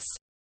expanse.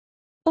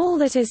 All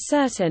that is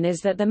certain is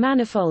that the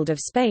manifold of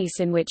space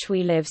in which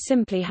we live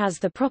simply has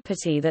the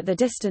property that the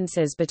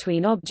distances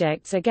between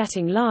objects are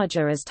getting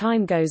larger as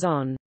time goes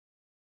on.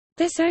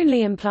 This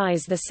only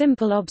implies the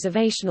simple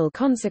observational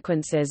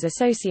consequences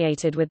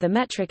associated with the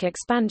metric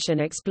expansion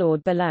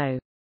explored below.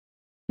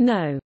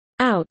 No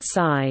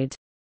outside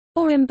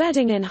or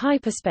embedding in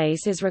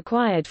hyperspace is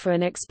required for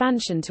an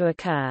expansion to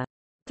occur.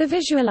 The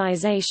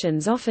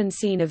visualizations often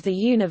seen of the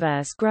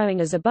universe growing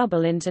as a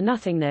bubble into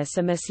nothingness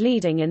are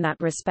misleading in that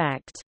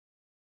respect.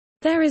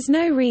 There is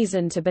no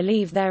reason to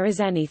believe there is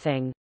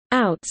anything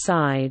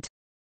outside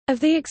of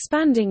the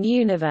expanding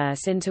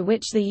universe into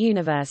which the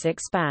universe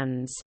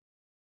expands.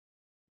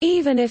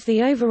 Even if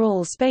the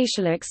overall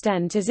spatial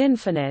extent is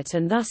infinite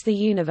and thus the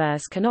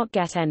universe cannot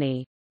get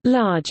any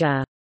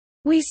larger,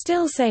 we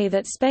still say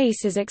that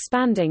space is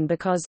expanding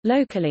because,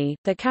 locally,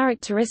 the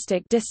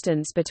characteristic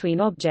distance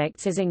between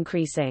objects is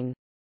increasing.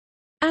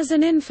 As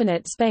an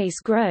infinite space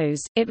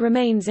grows, it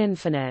remains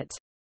infinite.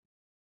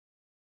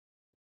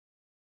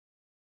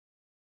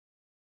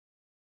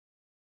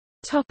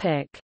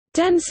 Topic: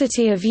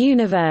 Density of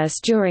universe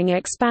during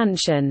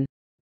expansion.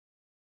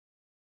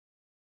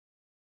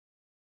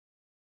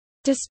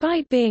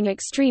 Despite being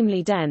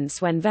extremely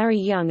dense when very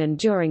young and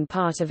during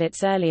part of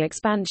its early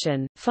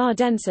expansion, far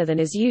denser than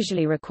is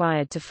usually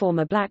required to form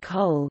a black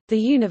hole, the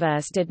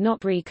universe did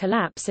not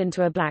re-collapse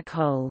into a black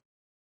hole.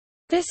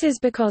 This is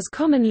because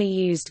commonly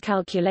used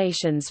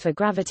calculations for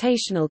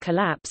gravitational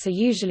collapse are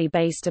usually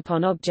based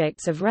upon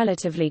objects of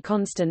relatively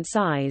constant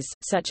size,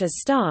 such as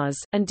stars,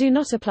 and do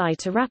not apply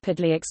to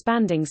rapidly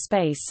expanding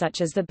space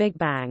such as the Big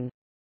Bang.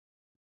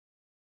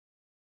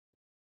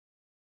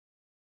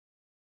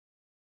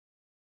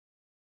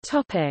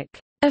 Topic: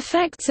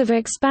 Effects of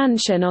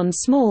expansion on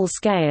small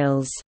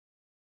scales.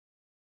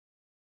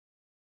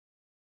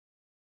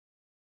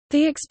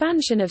 The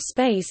expansion of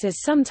space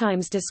is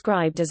sometimes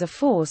described as a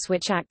force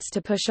which acts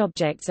to push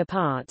objects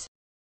apart.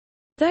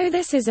 Though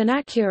this is an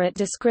accurate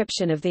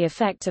description of the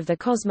effect of the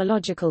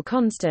cosmological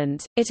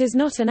constant, it is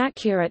not an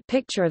accurate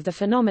picture of the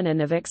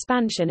phenomenon of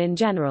expansion in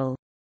general.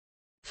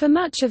 For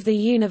much of the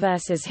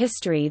universe's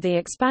history, the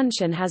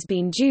expansion has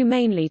been due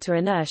mainly to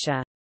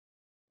inertia.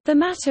 The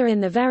matter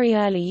in the very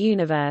early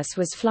universe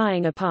was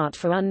flying apart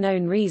for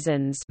unknown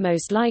reasons,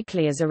 most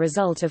likely as a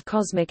result of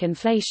cosmic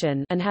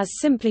inflation, and has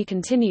simply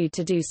continued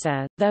to do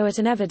so, though at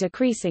an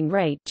ever-decreasing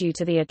rate due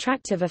to the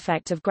attractive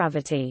effect of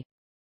gravity.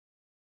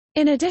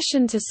 In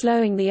addition to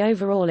slowing the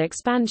overall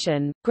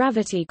expansion,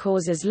 gravity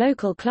causes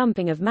local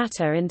clumping of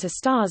matter into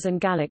stars and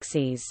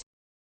galaxies.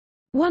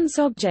 Once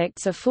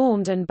objects are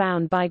formed and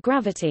bound by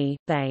gravity,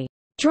 they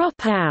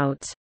drop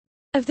out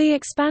of the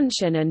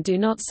expansion and do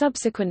not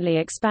subsequently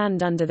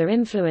expand under the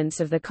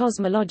influence of the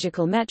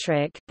cosmological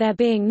metric, there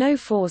being no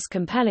force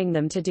compelling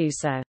them to do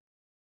so.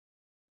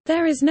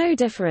 There is no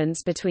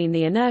difference between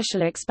the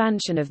inertial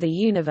expansion of the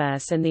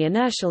universe and the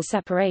inertial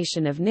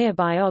separation of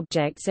nearby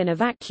objects in a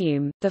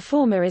vacuum, the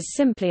former is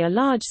simply a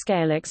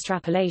large-scale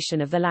extrapolation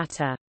of the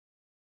latter.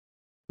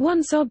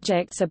 Once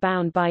objects are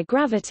bound by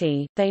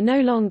gravity, they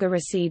no longer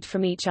recede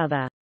from each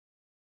other.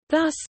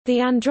 Thus,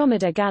 the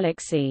Andromeda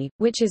Galaxy,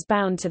 which is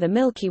bound to the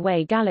Milky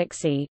Way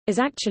galaxy, is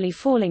actually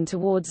falling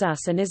towards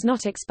us and is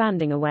not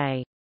expanding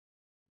away.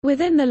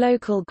 Within the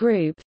local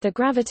group, the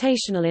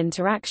gravitational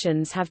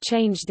interactions have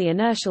changed the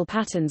inertial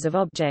patterns of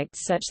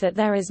objects such that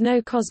there is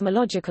no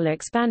cosmological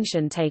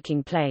expansion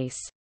taking place.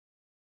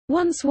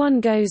 Once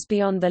one goes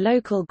beyond the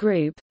local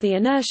group, the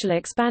inertial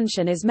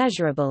expansion is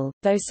measurable,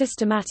 though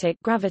systematic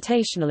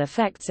gravitational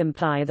effects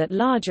imply that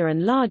larger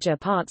and larger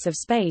parts of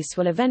space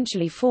will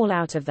eventually fall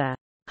out of the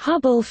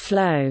Hubble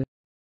flow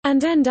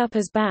and end up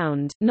as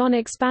bound,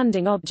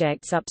 non-expanding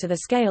objects up to the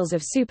scales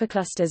of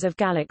superclusters of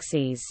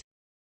galaxies.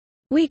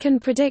 We can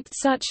predict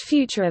such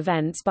future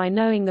events by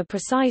knowing the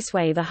precise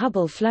way the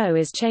Hubble flow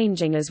is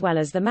changing as well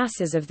as the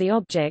masses of the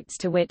objects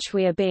to which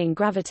we are being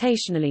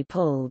gravitationally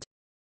pulled.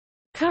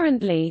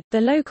 Currently,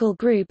 the local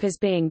group is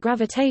being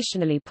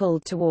gravitationally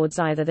pulled towards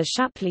either the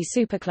Shapley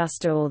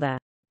supercluster or the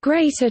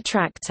Great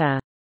Attractor,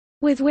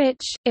 with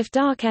which, if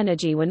dark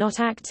energy were not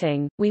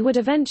acting, we would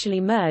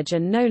eventually merge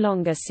and no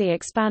longer see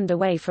expand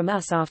away from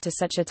us after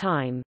such a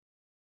time.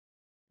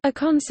 A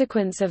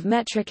consequence of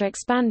metric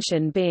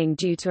expansion being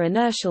due to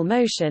inertial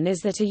motion is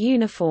that a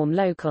uniform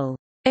local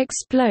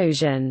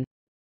explosion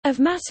of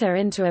matter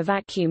into a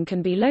vacuum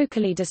can be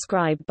locally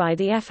described by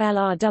the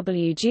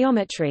FLRW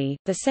geometry,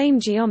 the same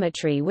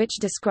geometry which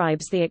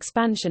describes the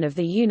expansion of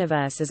the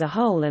universe as a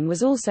whole and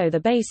was also the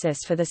basis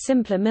for the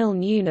simpler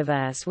Milne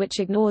universe,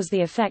 which ignores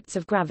the effects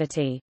of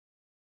gravity.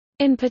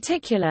 In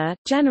particular,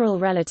 general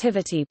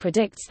relativity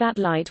predicts that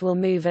light will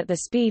move at the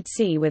speed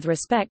c with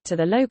respect to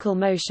the local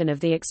motion of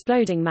the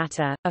exploding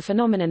matter, a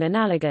phenomenon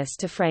analogous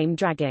to frame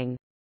dragging.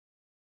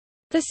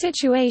 The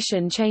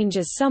situation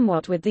changes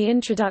somewhat with the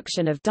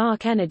introduction of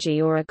dark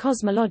energy or a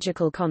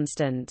cosmological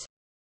constant.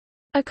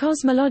 A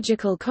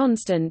cosmological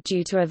constant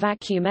due to a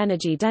vacuum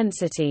energy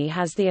density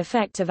has the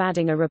effect of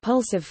adding a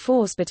repulsive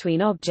force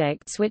between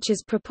objects which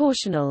is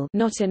proportional,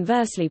 not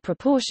inversely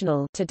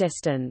proportional, to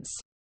distance.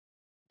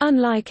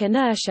 Unlike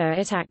inertia,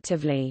 it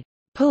actively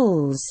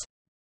pulls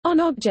on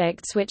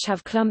objects which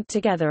have clumped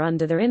together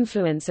under the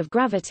influence of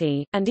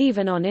gravity, and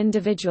even on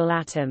individual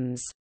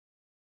atoms.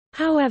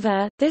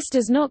 However, this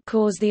does not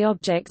cause the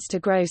objects to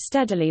grow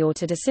steadily or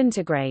to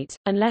disintegrate.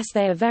 Unless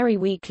they are very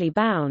weakly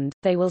bound,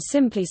 they will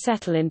simply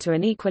settle into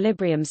an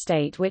equilibrium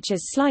state which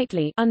is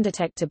slightly,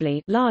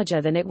 undetectably,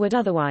 larger than it would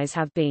otherwise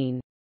have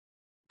been.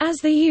 As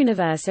the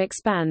universe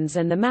expands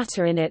and the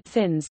matter in it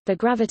thins, the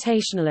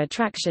gravitational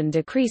attraction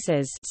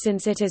decreases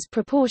since it is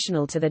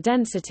proportional to the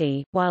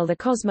density, while the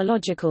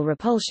cosmological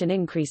repulsion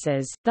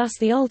increases. Thus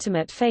the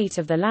ultimate fate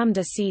of the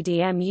lambda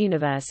CDM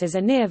universe is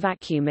a near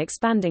vacuum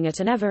expanding at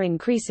an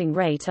ever-increasing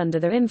rate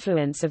under the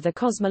influence of the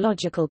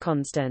cosmological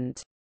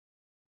constant.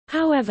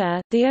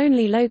 However, the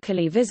only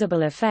locally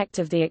visible effect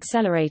of the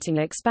accelerating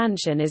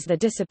expansion is the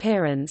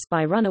disappearance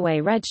by runaway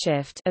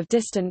redshift of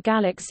distant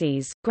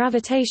galaxies.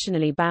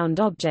 Gravitationally bound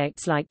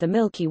objects like the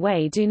Milky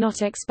Way do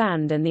not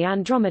expand, and the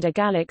Andromeda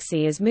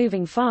galaxy is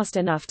moving fast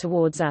enough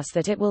towards us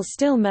that it will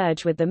still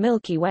merge with the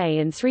Milky Way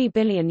in 3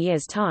 billion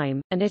years'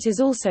 time, and it is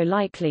also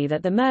likely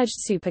that the merged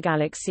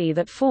supergalaxy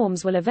that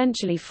forms will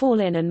eventually fall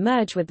in and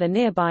merge with the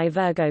nearby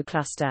Virgo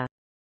cluster.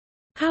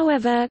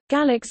 However,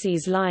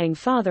 galaxies lying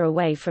farther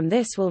away from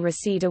this will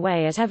recede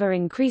away at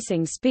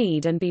ever-increasing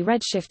speed and be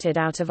redshifted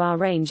out of our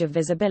range of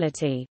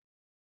visibility.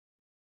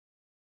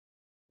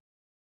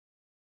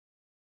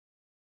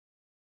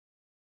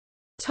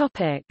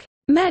 Topic: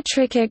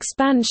 Metric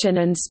expansion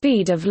and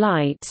speed of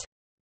light.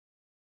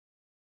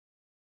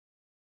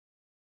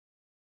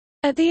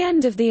 At the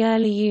end of the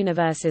early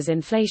universe's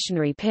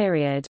inflationary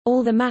period,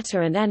 all the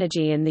matter and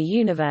energy in the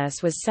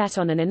universe was set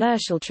on an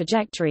inertial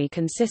trajectory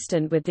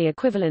consistent with the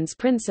equivalence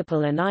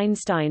principle and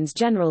Einstein's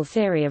general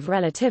theory of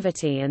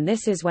relativity, and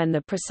this is when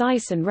the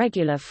precise and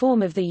regular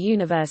form of the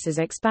universe's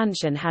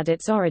expansion had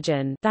its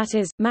origin. That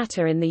is,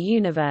 matter in the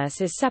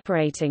universe is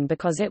separating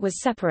because it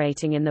was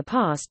separating in the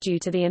past due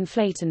to the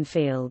inflaton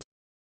field.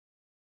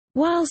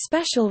 While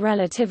special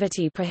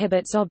relativity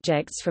prohibits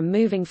objects from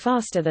moving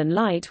faster than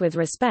light with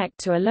respect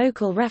to a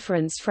local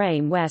reference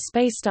frame where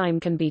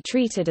spacetime can be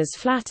treated as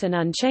flat and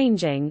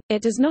unchanging,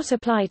 it does not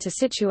apply to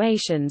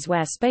situations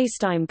where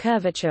spacetime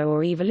curvature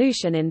or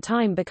evolution in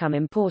time become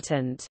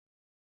important.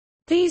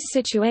 These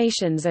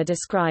situations are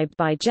described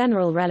by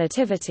general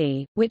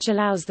relativity, which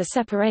allows the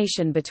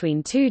separation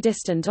between two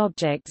distant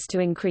objects to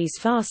increase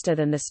faster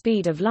than the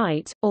speed of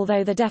light,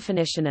 although the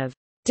definition of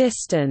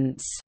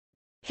distance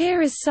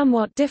here is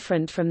somewhat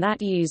different from that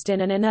used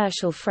in an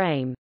inertial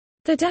frame.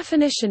 The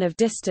definition of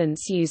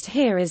distance used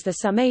here is the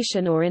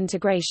summation or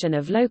integration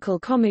of local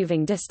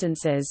comoving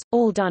distances,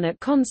 all done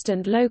at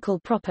constant local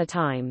proper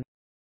time.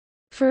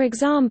 For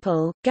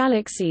example,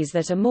 galaxies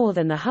that are more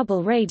than the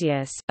Hubble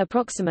radius,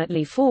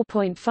 approximately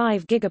 4.5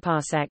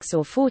 gigaparsecs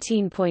or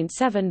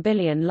 14.7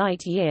 billion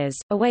light-years,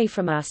 away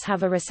from us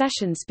have a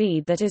recession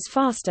speed that is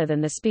faster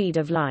than the speed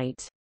of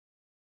light.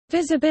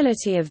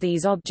 Visibility of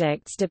these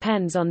objects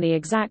depends on the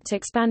exact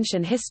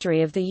expansion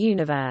history of the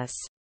universe.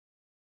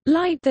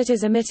 Light that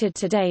is emitted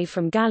today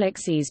from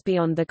galaxies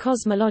beyond the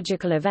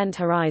cosmological event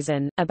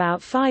horizon,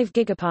 about 5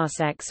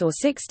 gigaparsecs or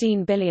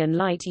 16 billion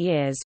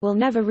light-years, will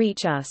never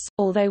reach us,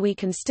 although we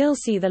can still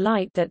see the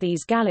light that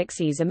these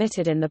galaxies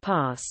emitted in the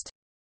past.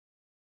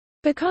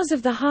 Because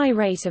of the high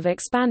rate of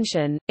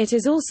expansion, it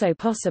is also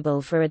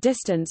possible for a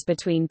distance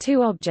between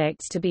two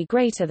objects to be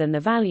greater than the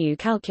value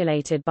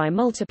calculated by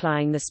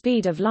multiplying the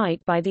speed of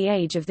light by the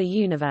age of the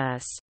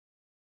universe.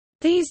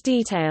 These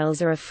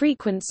details are a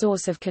frequent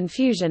source of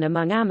confusion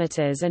among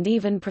amateurs and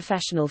even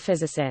professional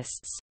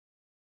physicists.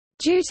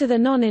 Due to the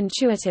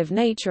non-intuitive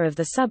nature of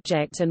the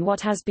subject and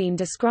what has been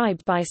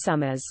described by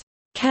some as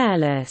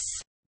careless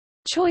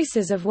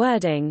choices of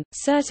wording,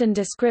 certain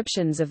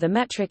descriptions of the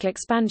metric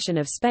expansion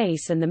of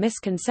space and the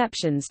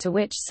misconceptions to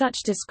which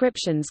such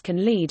descriptions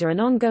can lead are an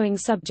ongoing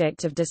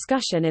subject of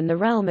discussion in the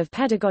realm of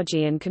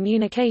pedagogy and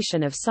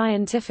communication of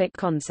scientific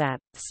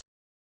concepts.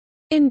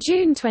 In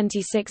June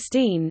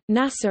 2016,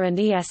 NASA and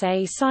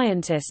ESA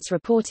scientists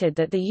reported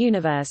that the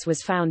universe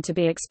was found to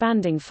be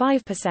expanding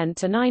 5%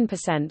 to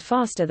 9%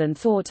 faster than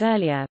thought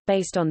earlier,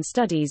 based on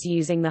studies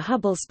using the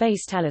Hubble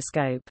Space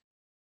Telescope.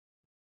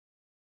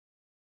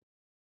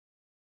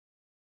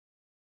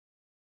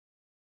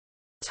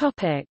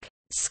 Topic: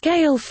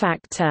 Scale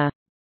factor.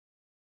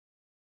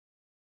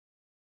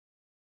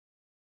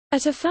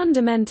 At a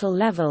fundamental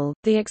level,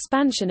 the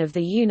expansion of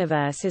the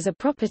universe is a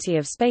property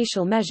of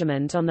spatial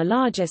measurement on the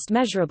largest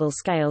measurable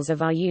scales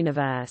of our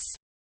universe.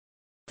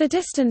 The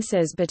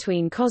distances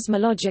between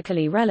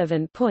cosmologically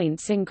relevant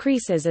points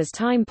increases as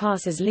time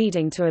passes,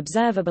 leading to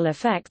observable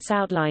effects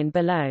outlined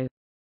below.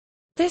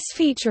 This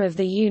feature of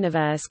the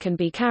universe can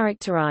be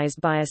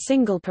characterized by a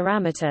single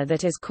parameter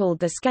that is called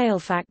the scale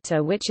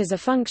factor, which is a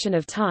function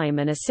of time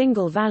and a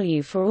single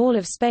value for all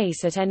of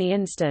space at any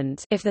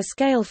instant. If the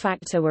scale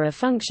factor were a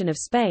function of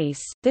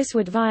space, this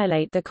would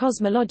violate the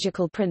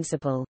cosmological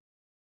principle.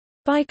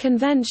 By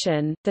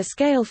convention, the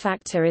scale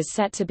factor is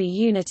set to be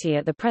unity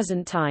at the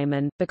present time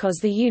and, because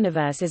the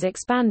universe is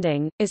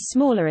expanding, is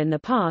smaller in the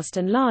past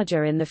and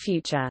larger in the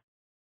future.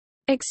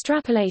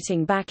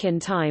 Extrapolating back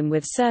in time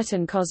with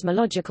certain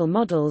cosmological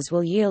models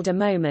will yield a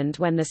moment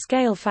when the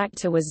scale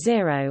factor was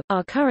zero.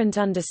 Our current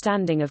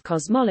understanding of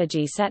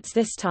cosmology sets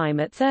this time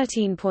at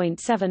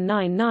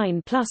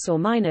 13.799 plus or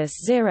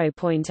minus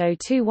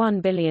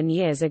 0.021 billion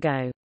years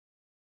ago.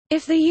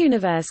 If the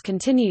universe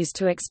continues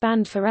to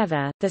expand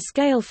forever, the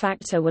scale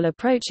factor will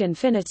approach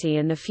infinity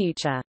in the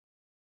future.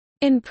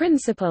 In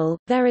principle,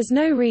 there is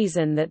no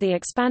reason that the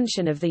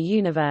expansion of the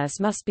universe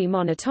must be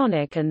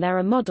monotonic, and there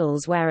are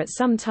models where at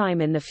some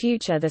time in the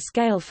future the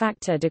scale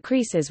factor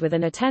decreases with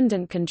an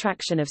attendant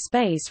contraction of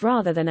space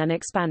rather than an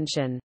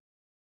expansion.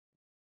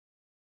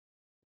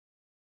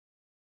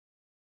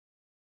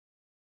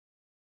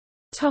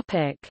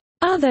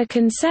 Other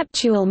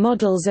conceptual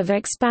models of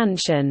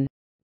expansion.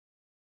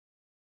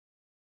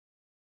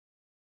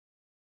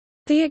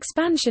 The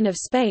expansion of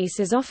space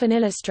is often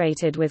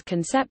illustrated with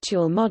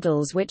conceptual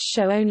models which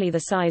show only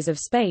the size of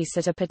space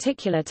at a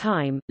particular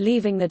time,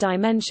 leaving the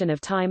dimension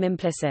of time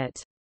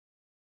implicit.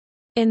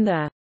 In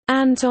the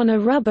ant on a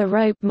rubber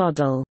rope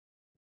model,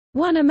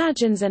 one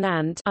imagines an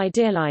ant,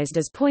 idealized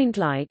as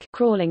point-like,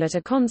 crawling at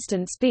a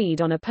constant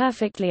speed on a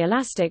perfectly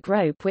elastic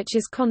rope which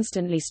is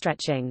constantly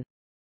stretching.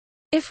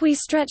 If we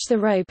stretch the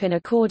rope in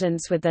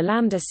accordance with the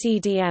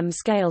lambda-CDM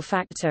scale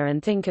factor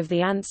and think of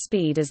the ant's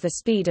speed as the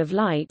speed of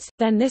light,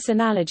 then this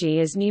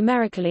analogy is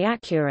numerically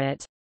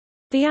accurate.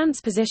 The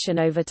ant's position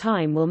over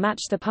time will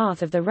match the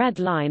path of the red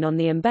line on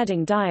the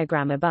embedding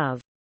diagram above.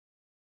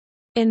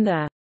 In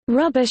the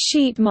rubber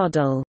sheet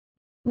model,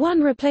 one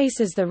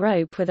replaces the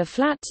rope with a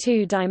flat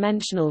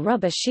two-dimensional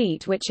rubber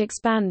sheet which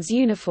expands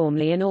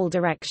uniformly in all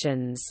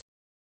directions.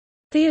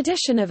 The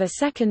addition of a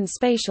second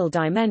spatial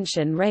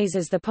dimension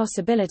raises the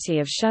possibility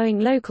of showing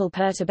local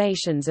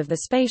perturbations of the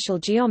spatial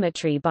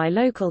geometry by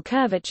local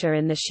curvature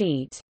in the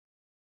sheet.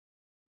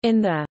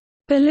 In the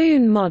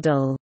balloon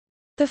model,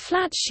 the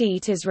flat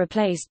sheet is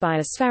replaced by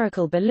a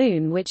spherical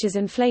balloon which is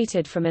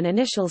inflated from an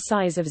initial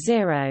size of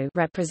 0,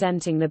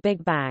 representing the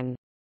Big Bang.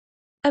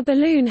 A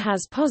balloon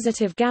has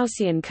positive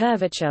Gaussian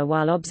curvature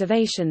while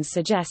observations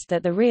suggest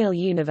that the real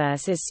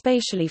universe is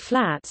spatially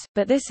flat,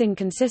 but this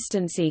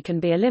inconsistency can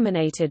be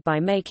eliminated by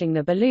making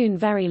the balloon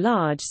very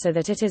large so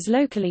that it is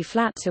locally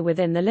flat to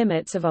within the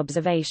limits of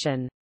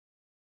observation.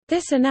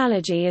 This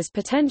analogy is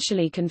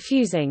potentially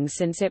confusing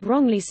since it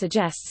wrongly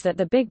suggests that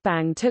the Big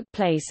Bang took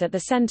place at the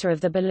center of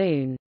the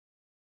balloon.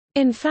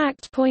 In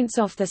fact, points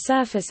off the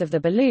surface of the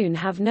balloon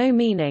have no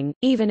meaning,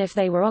 even if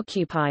they were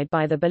occupied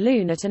by the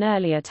balloon at an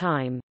earlier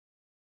time.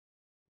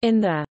 In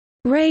the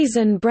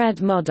raisin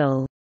bread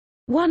model,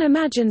 one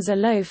imagines a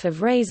loaf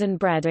of raisin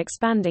bread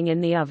expanding in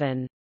the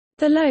oven.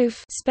 The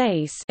loaf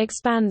space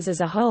expands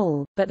as a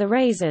whole, but the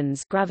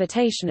raisins,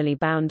 gravitationally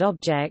bound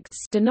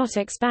objects, do not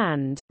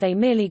expand, they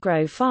merely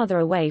grow farther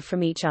away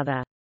from each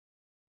other.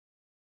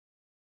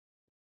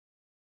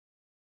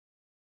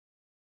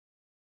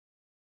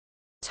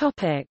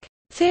 Topic: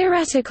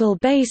 Theoretical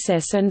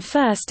basis and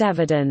first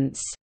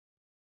evidence.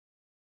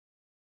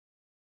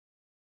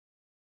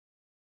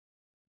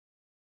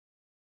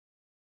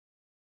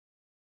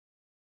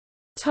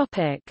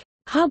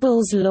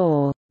 Hubble's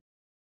law.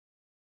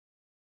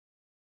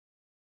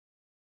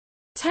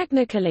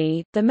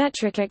 Technically, the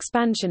metric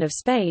expansion of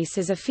space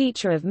is a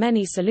feature of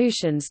many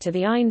solutions to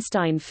the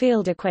Einstein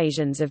field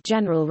equations of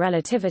general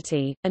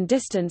relativity, and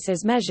distance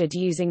is measured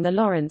using the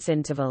Lorentz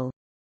interval.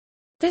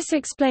 This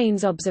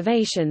explains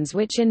observations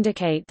which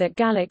indicate that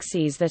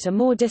galaxies that are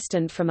more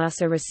distant from us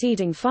are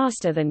receding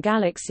faster than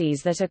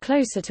galaxies that are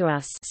closer to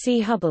us. See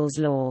Hubble's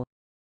law.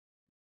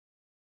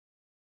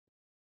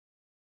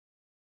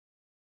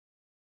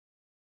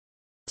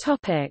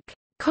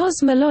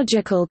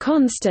 Cosmological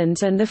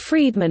constant and the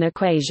Friedmann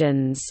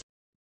equations.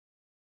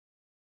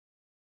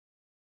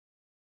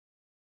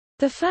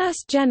 The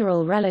first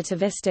general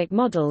relativistic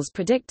models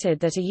predicted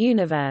that a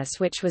universe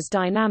which was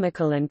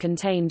dynamical and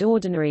contained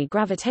ordinary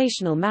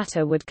gravitational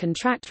matter would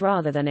contract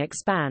rather than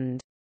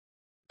expand.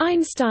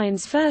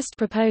 Einstein's first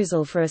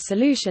proposal for a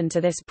solution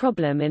to this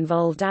problem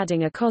involved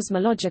adding a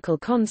cosmological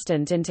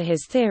constant into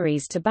his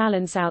theories to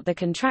balance out the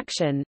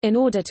contraction, in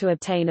order to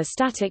obtain a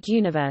static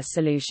universe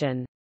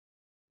solution.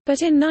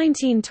 But in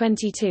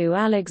 1922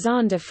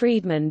 Alexander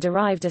Friedmann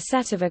derived a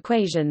set of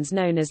equations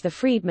known as the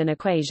Friedmann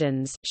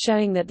equations,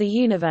 showing that the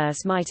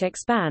universe might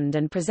expand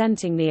and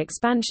presenting the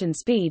expansion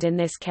speed in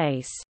this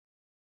case.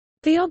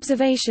 The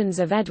observations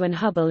of Edwin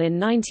Hubble in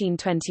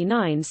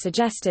 1929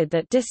 suggested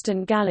that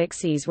distant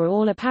galaxies were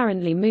all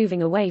apparently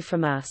moving away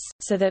from us,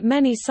 so that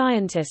many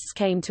scientists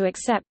came to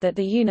accept that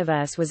the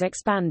universe was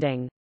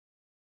expanding.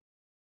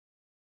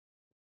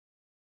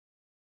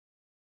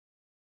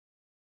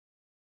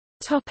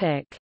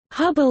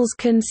 Hubble's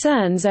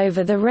concerns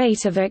over the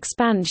rate of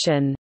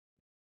expansion.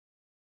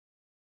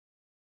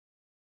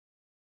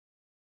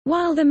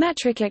 While the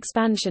metric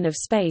expansion of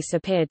space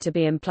appeared to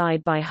be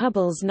implied by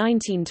Hubble's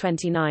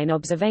 1929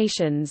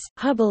 observations,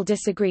 Hubble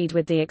disagreed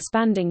with the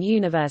expanding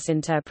universe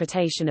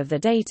interpretation of the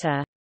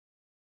data.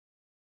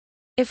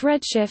 If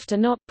redshift are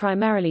not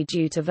primarily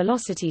due to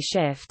velocity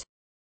shift,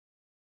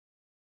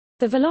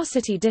 the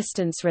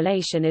velocity-distance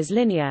relation is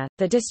linear,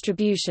 the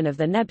distribution of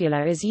the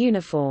nebula is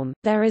uniform,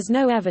 there is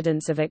no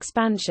evidence of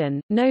expansion,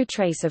 no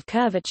trace of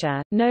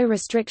curvature, no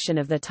restriction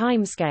of the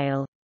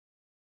timescale,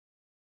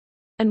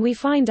 and we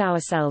find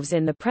ourselves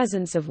in the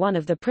presence of one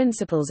of the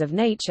principles of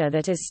nature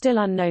that is still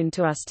unknown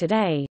to us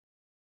today.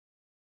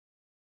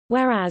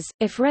 Whereas,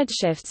 if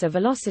redshifts are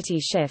velocity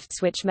shifts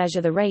which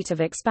measure the rate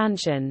of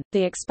expansion,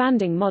 the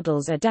expanding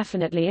models are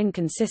definitely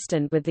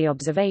inconsistent with the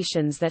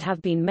observations that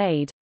have been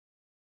made.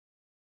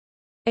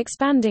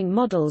 Expanding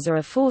models are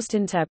a forced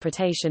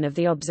interpretation of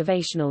the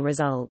observational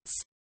results.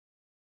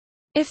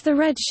 If the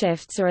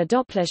redshifts are a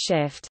Doppler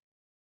shift,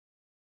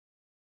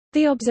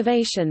 the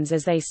observations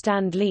as they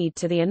stand lead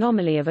to the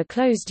anomaly of a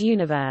closed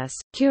universe,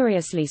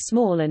 curiously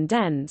small and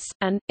dense,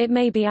 and, it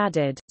may be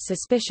added,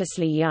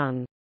 suspiciously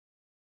young.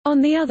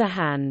 On the other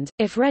hand,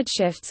 if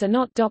redshifts are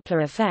not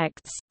Doppler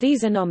effects,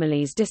 these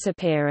anomalies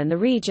disappear and the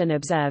region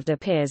observed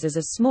appears as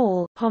a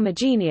small,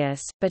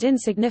 homogeneous, but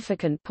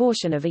insignificant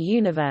portion of a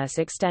universe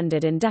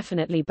extended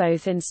indefinitely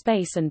both in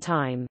space and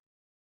time.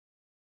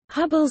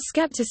 Hubble's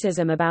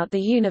skepticism about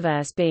the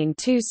universe being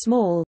too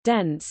small,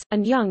 dense,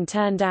 and young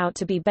turned out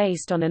to be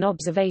based on an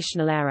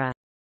observational error.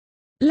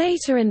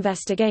 Later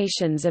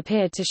investigations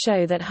appeared to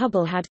show that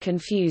Hubble had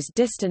confused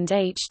distant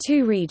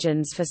H2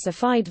 regions for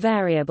Cepheid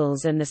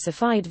variables, and the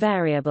Cepheid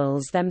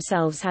variables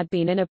themselves had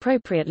been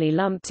inappropriately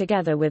lumped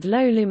together with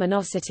low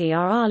luminosity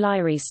RR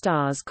Lyrae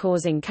stars,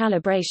 causing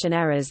calibration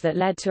errors that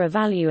led to a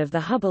value of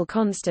the Hubble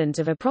constant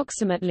of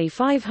approximately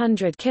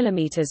 500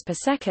 km per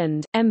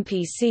second,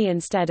 MPC,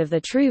 instead of the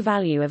true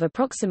value of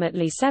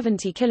approximately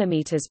 70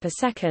 km per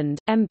second,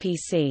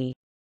 MPC.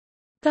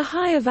 The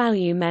higher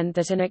value meant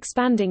that an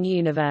expanding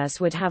universe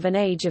would have an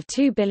age of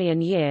 2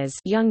 billion years,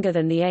 younger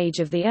than the age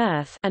of the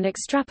Earth, and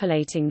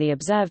extrapolating the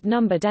observed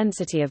number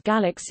density of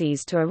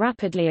galaxies to a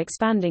rapidly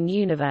expanding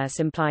universe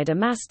implied a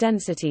mass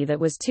density that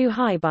was too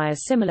high by a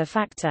similar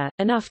factor,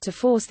 enough to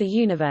force the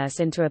universe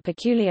into a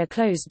peculiar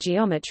closed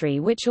geometry,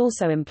 which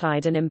also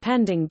implied an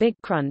impending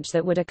Big Crunch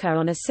that would occur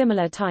on a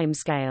similar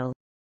timescale.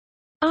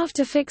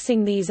 After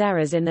fixing these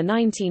errors in the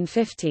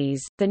 1950s,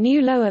 the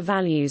new lower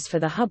values for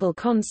the Hubble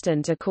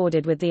constant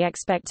accorded with the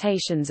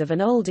expectations of an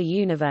older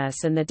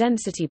universe, and the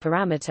density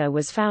parameter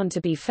was found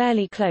to be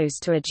fairly close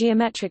to a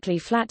geometrically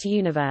flat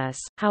universe.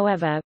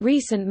 However,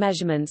 recent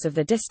measurements of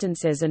the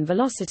distances and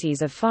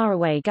velocities of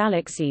faraway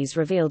galaxies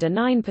revealed a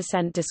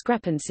 9%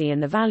 discrepancy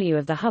in the value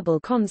of the Hubble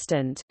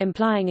constant,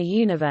 implying a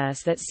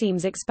universe that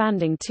seems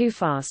expanding too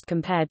fast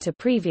compared to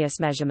previous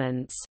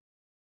measurements.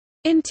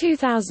 In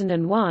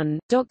 2001,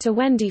 Dr.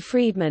 Wendy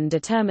Friedmann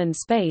determined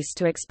space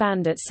to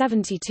expand at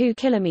 72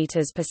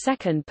 km per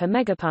second per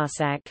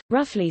megaparsec,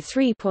 roughly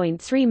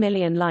 3.3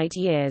 million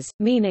light-years,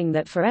 meaning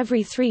that for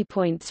every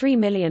 3.3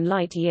 million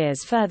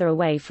light-years further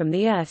away from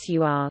the Earth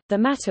you are, the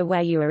matter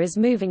where you are is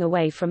moving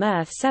away from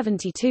Earth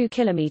 72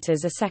 km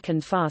a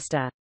second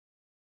faster.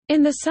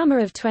 In the summer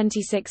of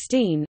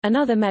 2016,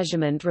 another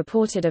measurement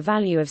reported a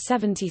value of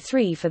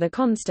 73 for the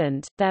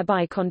constant,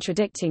 thereby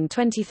contradicting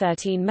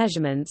 2013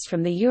 measurements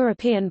from the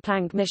European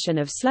Planck mission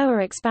of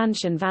slower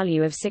expansion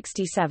value of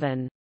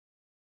 67.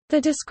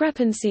 The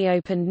discrepancy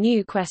opened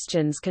new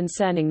questions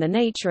concerning the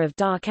nature of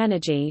dark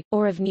energy,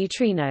 or of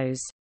neutrinos.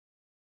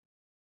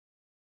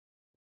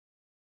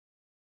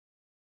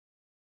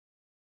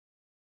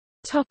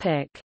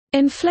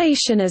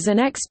 Inflation as an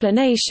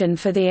explanation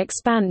for the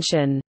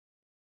expansion.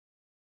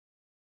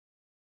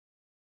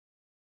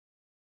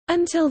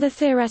 Until the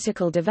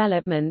theoretical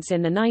developments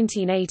in the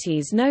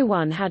 1980s, no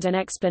one had an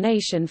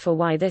explanation for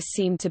why this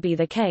seemed to be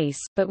the case,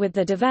 but with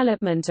the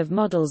development of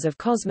models of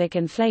cosmic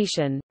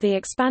inflation, the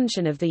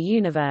expansion of the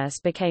universe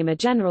became a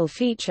general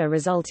feature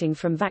resulting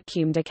from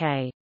vacuum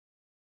decay.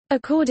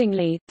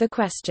 Accordingly, the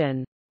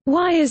question,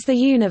 "Why is the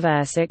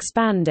universe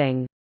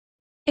expanding?"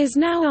 is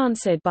now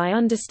answered by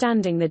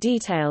understanding the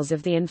details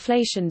of the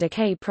inflation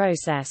decay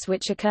process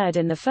which occurred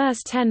in the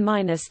first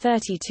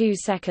 10⁻32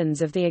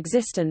 seconds of the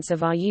existence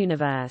of our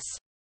universe.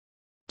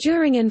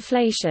 During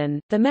inflation,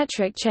 the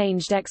metric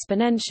changed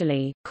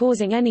exponentially,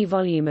 causing any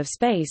volume of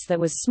space that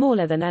was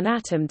smaller than an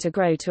atom to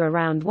grow to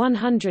around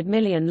 100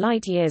 million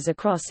light-years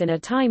across in a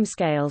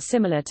timescale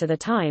similar to the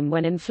time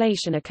when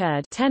inflation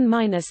occurred,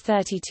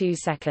 10⁻32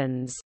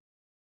 seconds.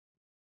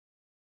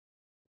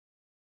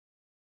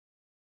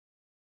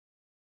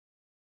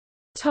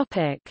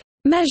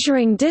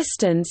 Measuring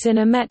distance in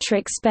a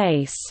metric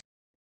space.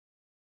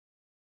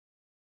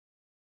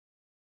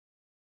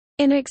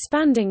 In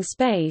expanding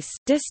space,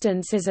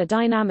 distance is a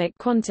dynamic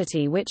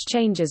quantity which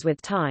changes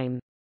with time.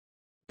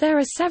 There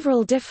are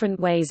several different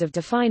ways of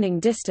defining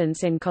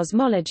distance in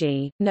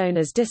cosmology, known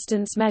as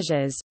distance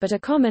measures, but a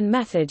common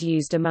method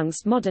used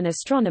amongst modern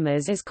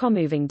astronomers is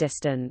comoving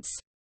distance.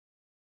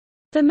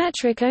 The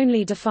metric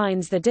only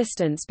defines the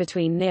distance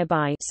between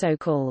nearby,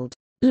 so-called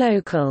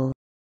local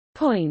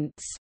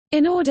points.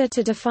 In order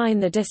to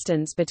define the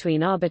distance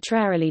between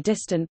arbitrarily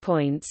distant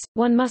points,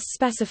 one must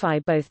specify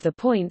both the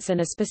points and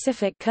a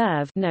specific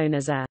curve known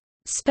as a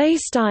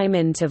spacetime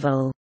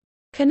interval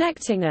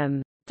connecting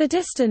them. The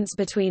distance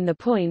between the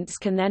points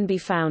can then be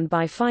found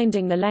by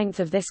finding the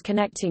length of this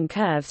connecting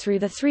curve through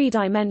the three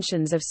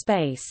dimensions of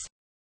space.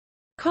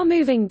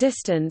 Comoving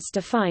distance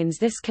defines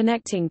this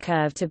connecting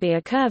curve to be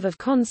a curve of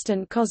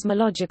constant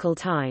cosmological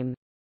time.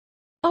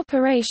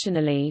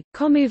 Operationally,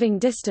 comoving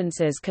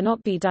distances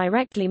cannot be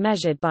directly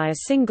measured by a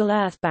single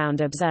earthbound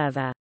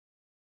observer.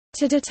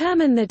 To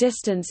determine the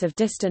distance of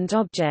distant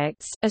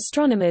objects,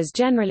 astronomers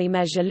generally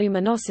measure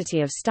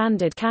luminosity of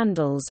standard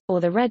candles, or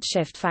the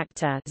redshift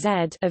factor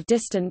Z of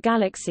distant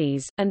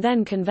galaxies, and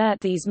then convert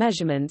these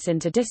measurements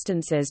into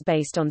distances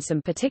based on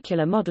some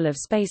particular model of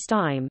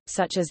spacetime,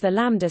 such as the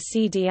lambda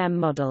CDM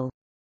model.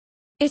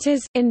 It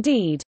is,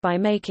 indeed, by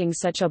making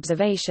such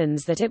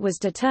observations that it was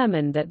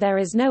determined that there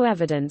is no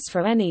evidence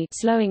for any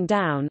slowing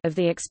down of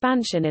the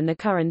expansion in the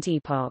current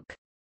epoch.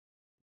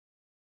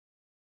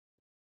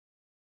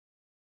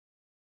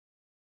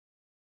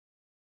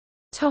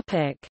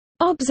 Topic: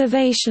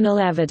 Observational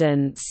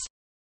evidence.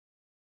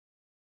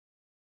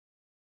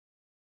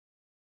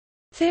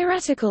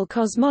 Theoretical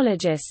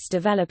cosmologists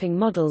developing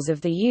models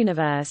of the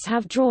universe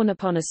have drawn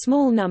upon a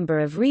small number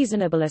of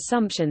reasonable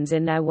assumptions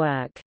in their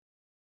work.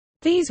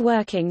 These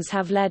workings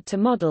have led to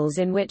models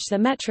in which the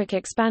metric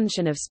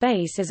expansion of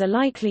space is a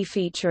likely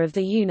feature of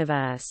the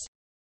universe.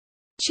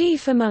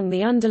 Chief among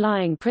the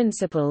underlying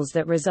principles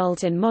that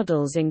result in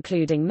models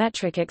including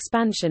metric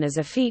expansion as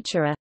a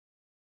feature are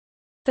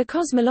the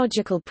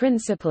cosmological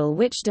principle,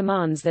 which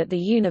demands that the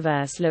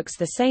universe looks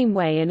the same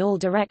way in all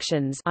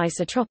directions,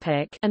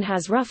 isotropic, and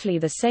has roughly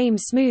the same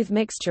smooth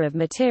mixture of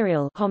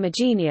material,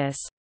 homogeneous.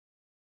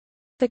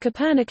 The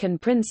Copernican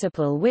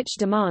principle, which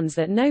demands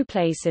that no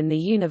place in the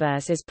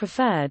universe is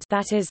preferred,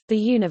 that is, the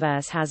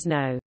universe has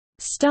no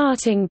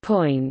starting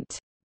point.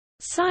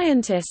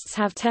 Scientists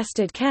have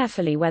tested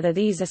carefully whether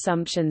these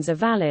assumptions are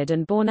valid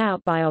and borne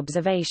out by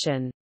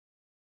observation.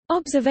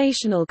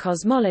 Observational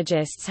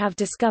cosmologists have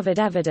discovered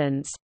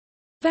evidence,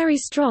 very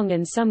strong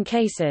in some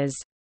cases,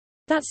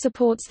 that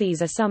supports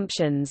these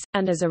assumptions,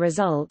 and as a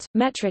result,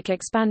 metric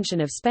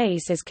expansion of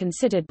space is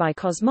considered by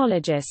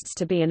cosmologists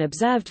to be an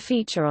observed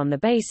feature on the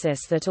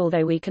basis that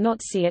although we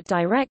cannot see it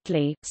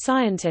directly,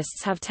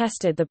 scientists have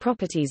tested the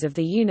properties of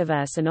the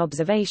universe and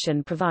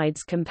observation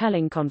provides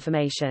compelling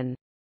confirmation.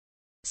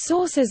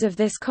 Sources of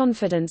this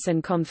confidence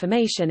and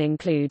confirmation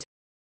include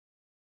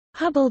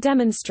Hubble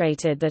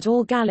demonstrated that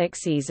all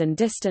galaxies and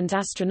distant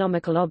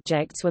astronomical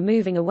objects were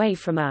moving away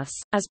from us,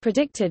 as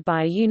predicted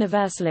by a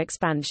universal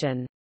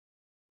expansion.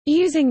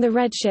 Using the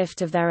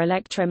redshift of their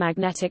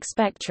electromagnetic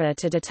spectra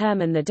to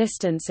determine the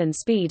distance and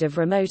speed of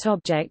remote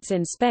objects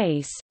in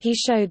space, he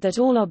showed that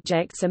all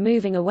objects are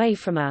moving away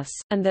from us,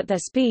 and that their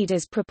speed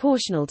is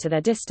proportional to their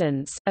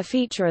distance, a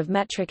feature of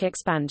metric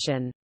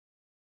expansion.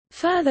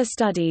 Further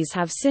studies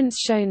have since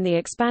shown the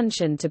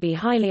expansion to be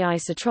highly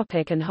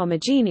isotropic and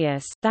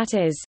homogeneous, that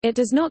is, it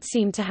does not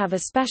seem to have a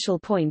special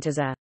point as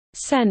a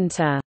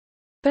center,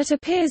 but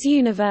appears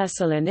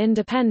universal and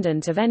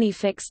independent of any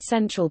fixed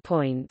central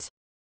point.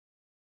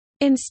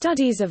 In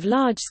studies of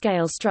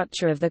large-scale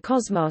structure of the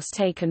cosmos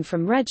taken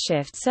from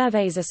redshift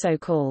surveys, a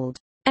so-called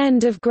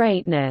end of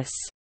greatness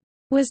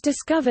was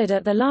discovered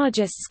at the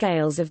largest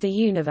scales of the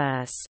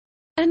universe.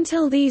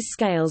 Until these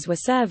scales were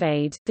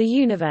surveyed, the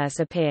universe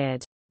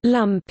appeared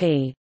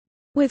lumpy,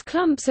 with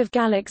clumps of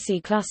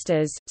galaxy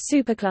clusters,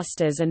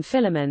 superclusters and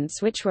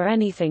filaments which were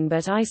anything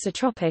but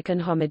isotropic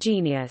and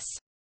homogeneous.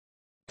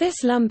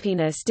 This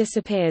lumpiness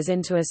disappears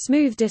into a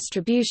smooth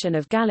distribution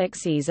of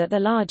galaxies at the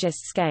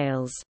largest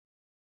scales.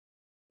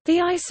 The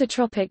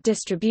isotropic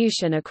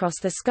distribution across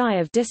the sky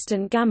of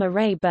distant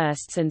gamma-ray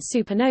bursts and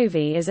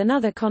supernovae is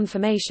another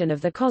confirmation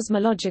of the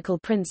cosmological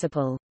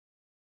principle.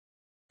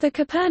 The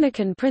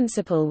Copernican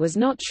principle was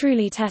not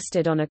truly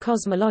tested on a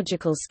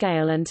cosmological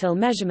scale until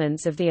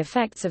measurements of the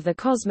effects of the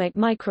cosmic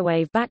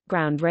microwave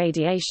background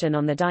radiation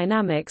on the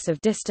dynamics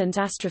of distant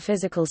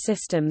astrophysical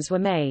systems were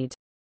made.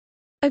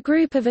 A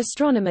group of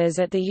astronomers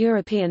at the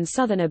European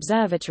Southern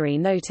Observatory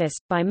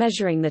noticed, by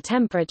measuring the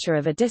temperature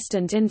of a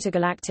distant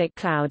intergalactic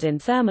cloud in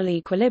thermal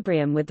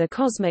equilibrium with the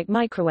cosmic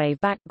microwave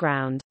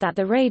background, that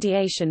the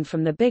radiation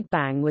from the Big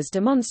Bang was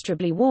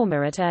demonstrably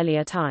warmer at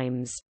earlier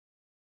times.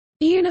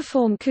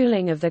 Uniform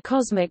cooling of the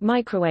cosmic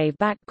microwave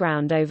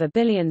background over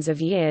billions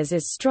of years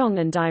is strong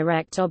and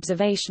direct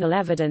observational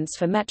evidence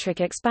for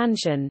metric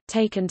expansion.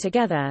 Taken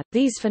together,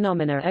 these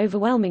phenomena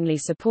overwhelmingly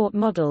support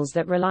models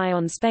that rely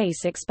on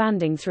space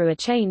expanding through a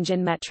change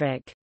in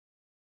metric.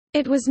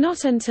 It was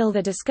not until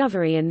the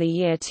discovery in the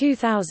year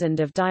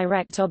 2000 of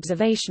direct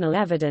observational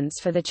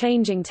evidence for the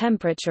changing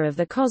temperature of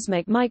the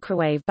cosmic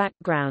microwave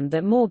background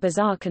that more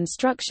bizarre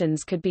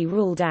constructions could be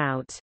ruled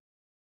out.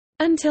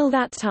 Until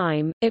that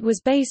time, it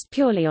was based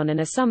purely on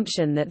an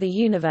assumption that the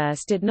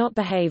universe did not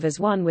behave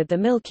as one with the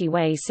Milky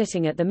Way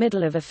sitting at the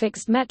middle of a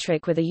fixed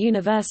metric with a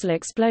universal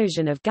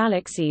explosion of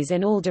galaxies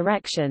in all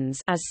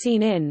directions, as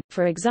seen in,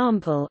 for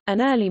example,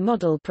 an early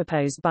model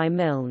proposed by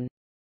Milne.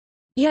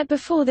 Yet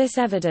before this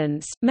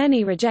evidence,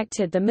 many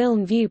rejected the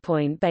Milne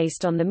viewpoint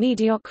based on the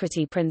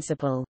mediocrity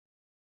principle.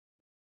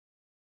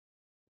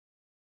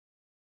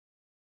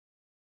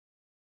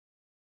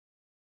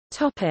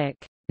 Topic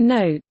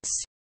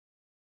Notes.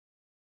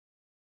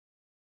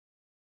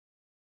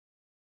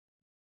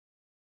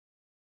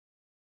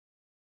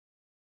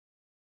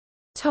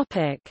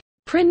 Topic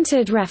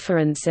Printed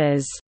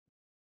references.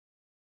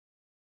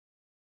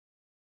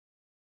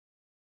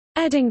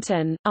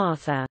 Eddington,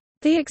 Arthur.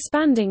 The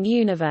Expanding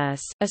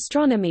Universe,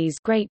 Astronomy's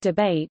Great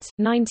Debate,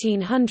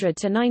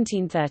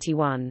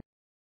 1900–1931.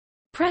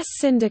 Press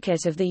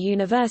Syndicate of the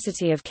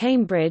University of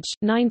Cambridge,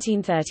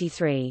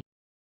 1933.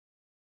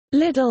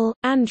 Liddell,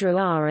 Andrew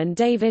R. and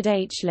David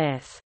H.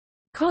 Lith.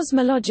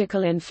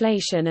 Cosmological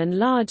Inflation and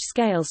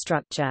Large-Scale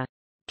Structure.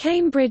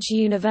 Cambridge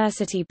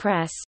University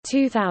Press,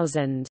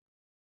 2000.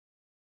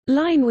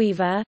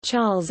 Lineweaver,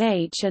 Charles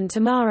H. and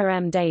Tamara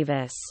M.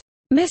 Davis.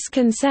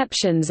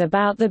 Misconceptions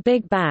about the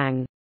Big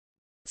Bang.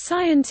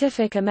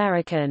 Scientific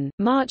American,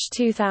 March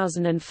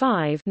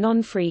 2005.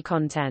 Non-free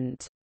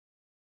content.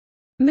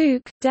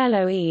 Mook,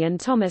 Dello E. and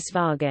Thomas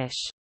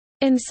Vargish.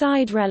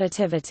 Inside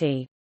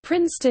Relativity.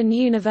 Princeton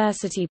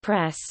University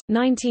Press,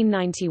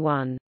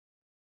 1991.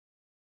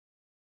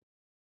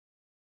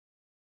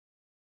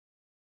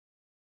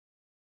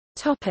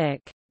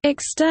 Topic: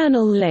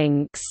 External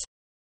links.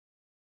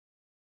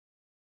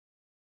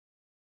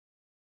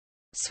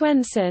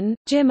 Swenson,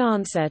 Jim.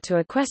 Answer to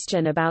a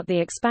question about the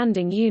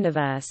expanding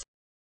universe.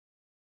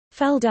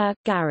 Felder,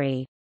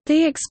 Gary.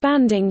 The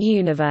Expanding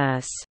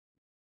Universe.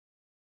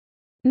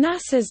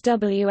 NASA's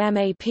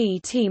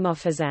WMAP team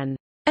offers an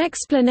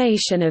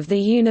explanation of the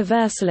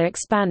universal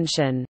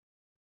expansion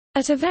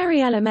at a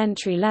very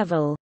elementary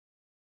level.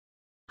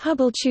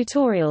 Hubble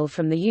tutorial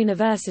from the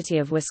University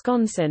of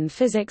Wisconsin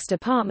Physics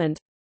Department.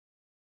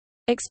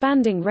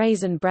 Expanding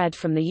raisin bread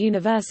from the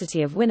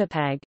University of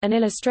Winnipeg, an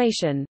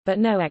illustration, but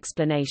no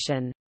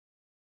explanation.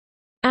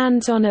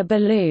 Ant on a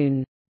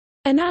balloon.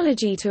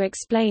 Analogy to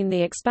explain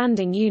the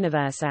expanding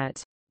universe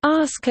at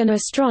Ask an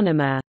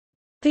Astronomer.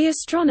 The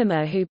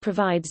astronomer who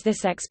provides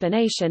this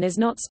explanation is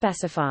not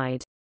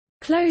specified.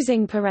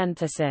 Closing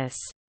parenthesis.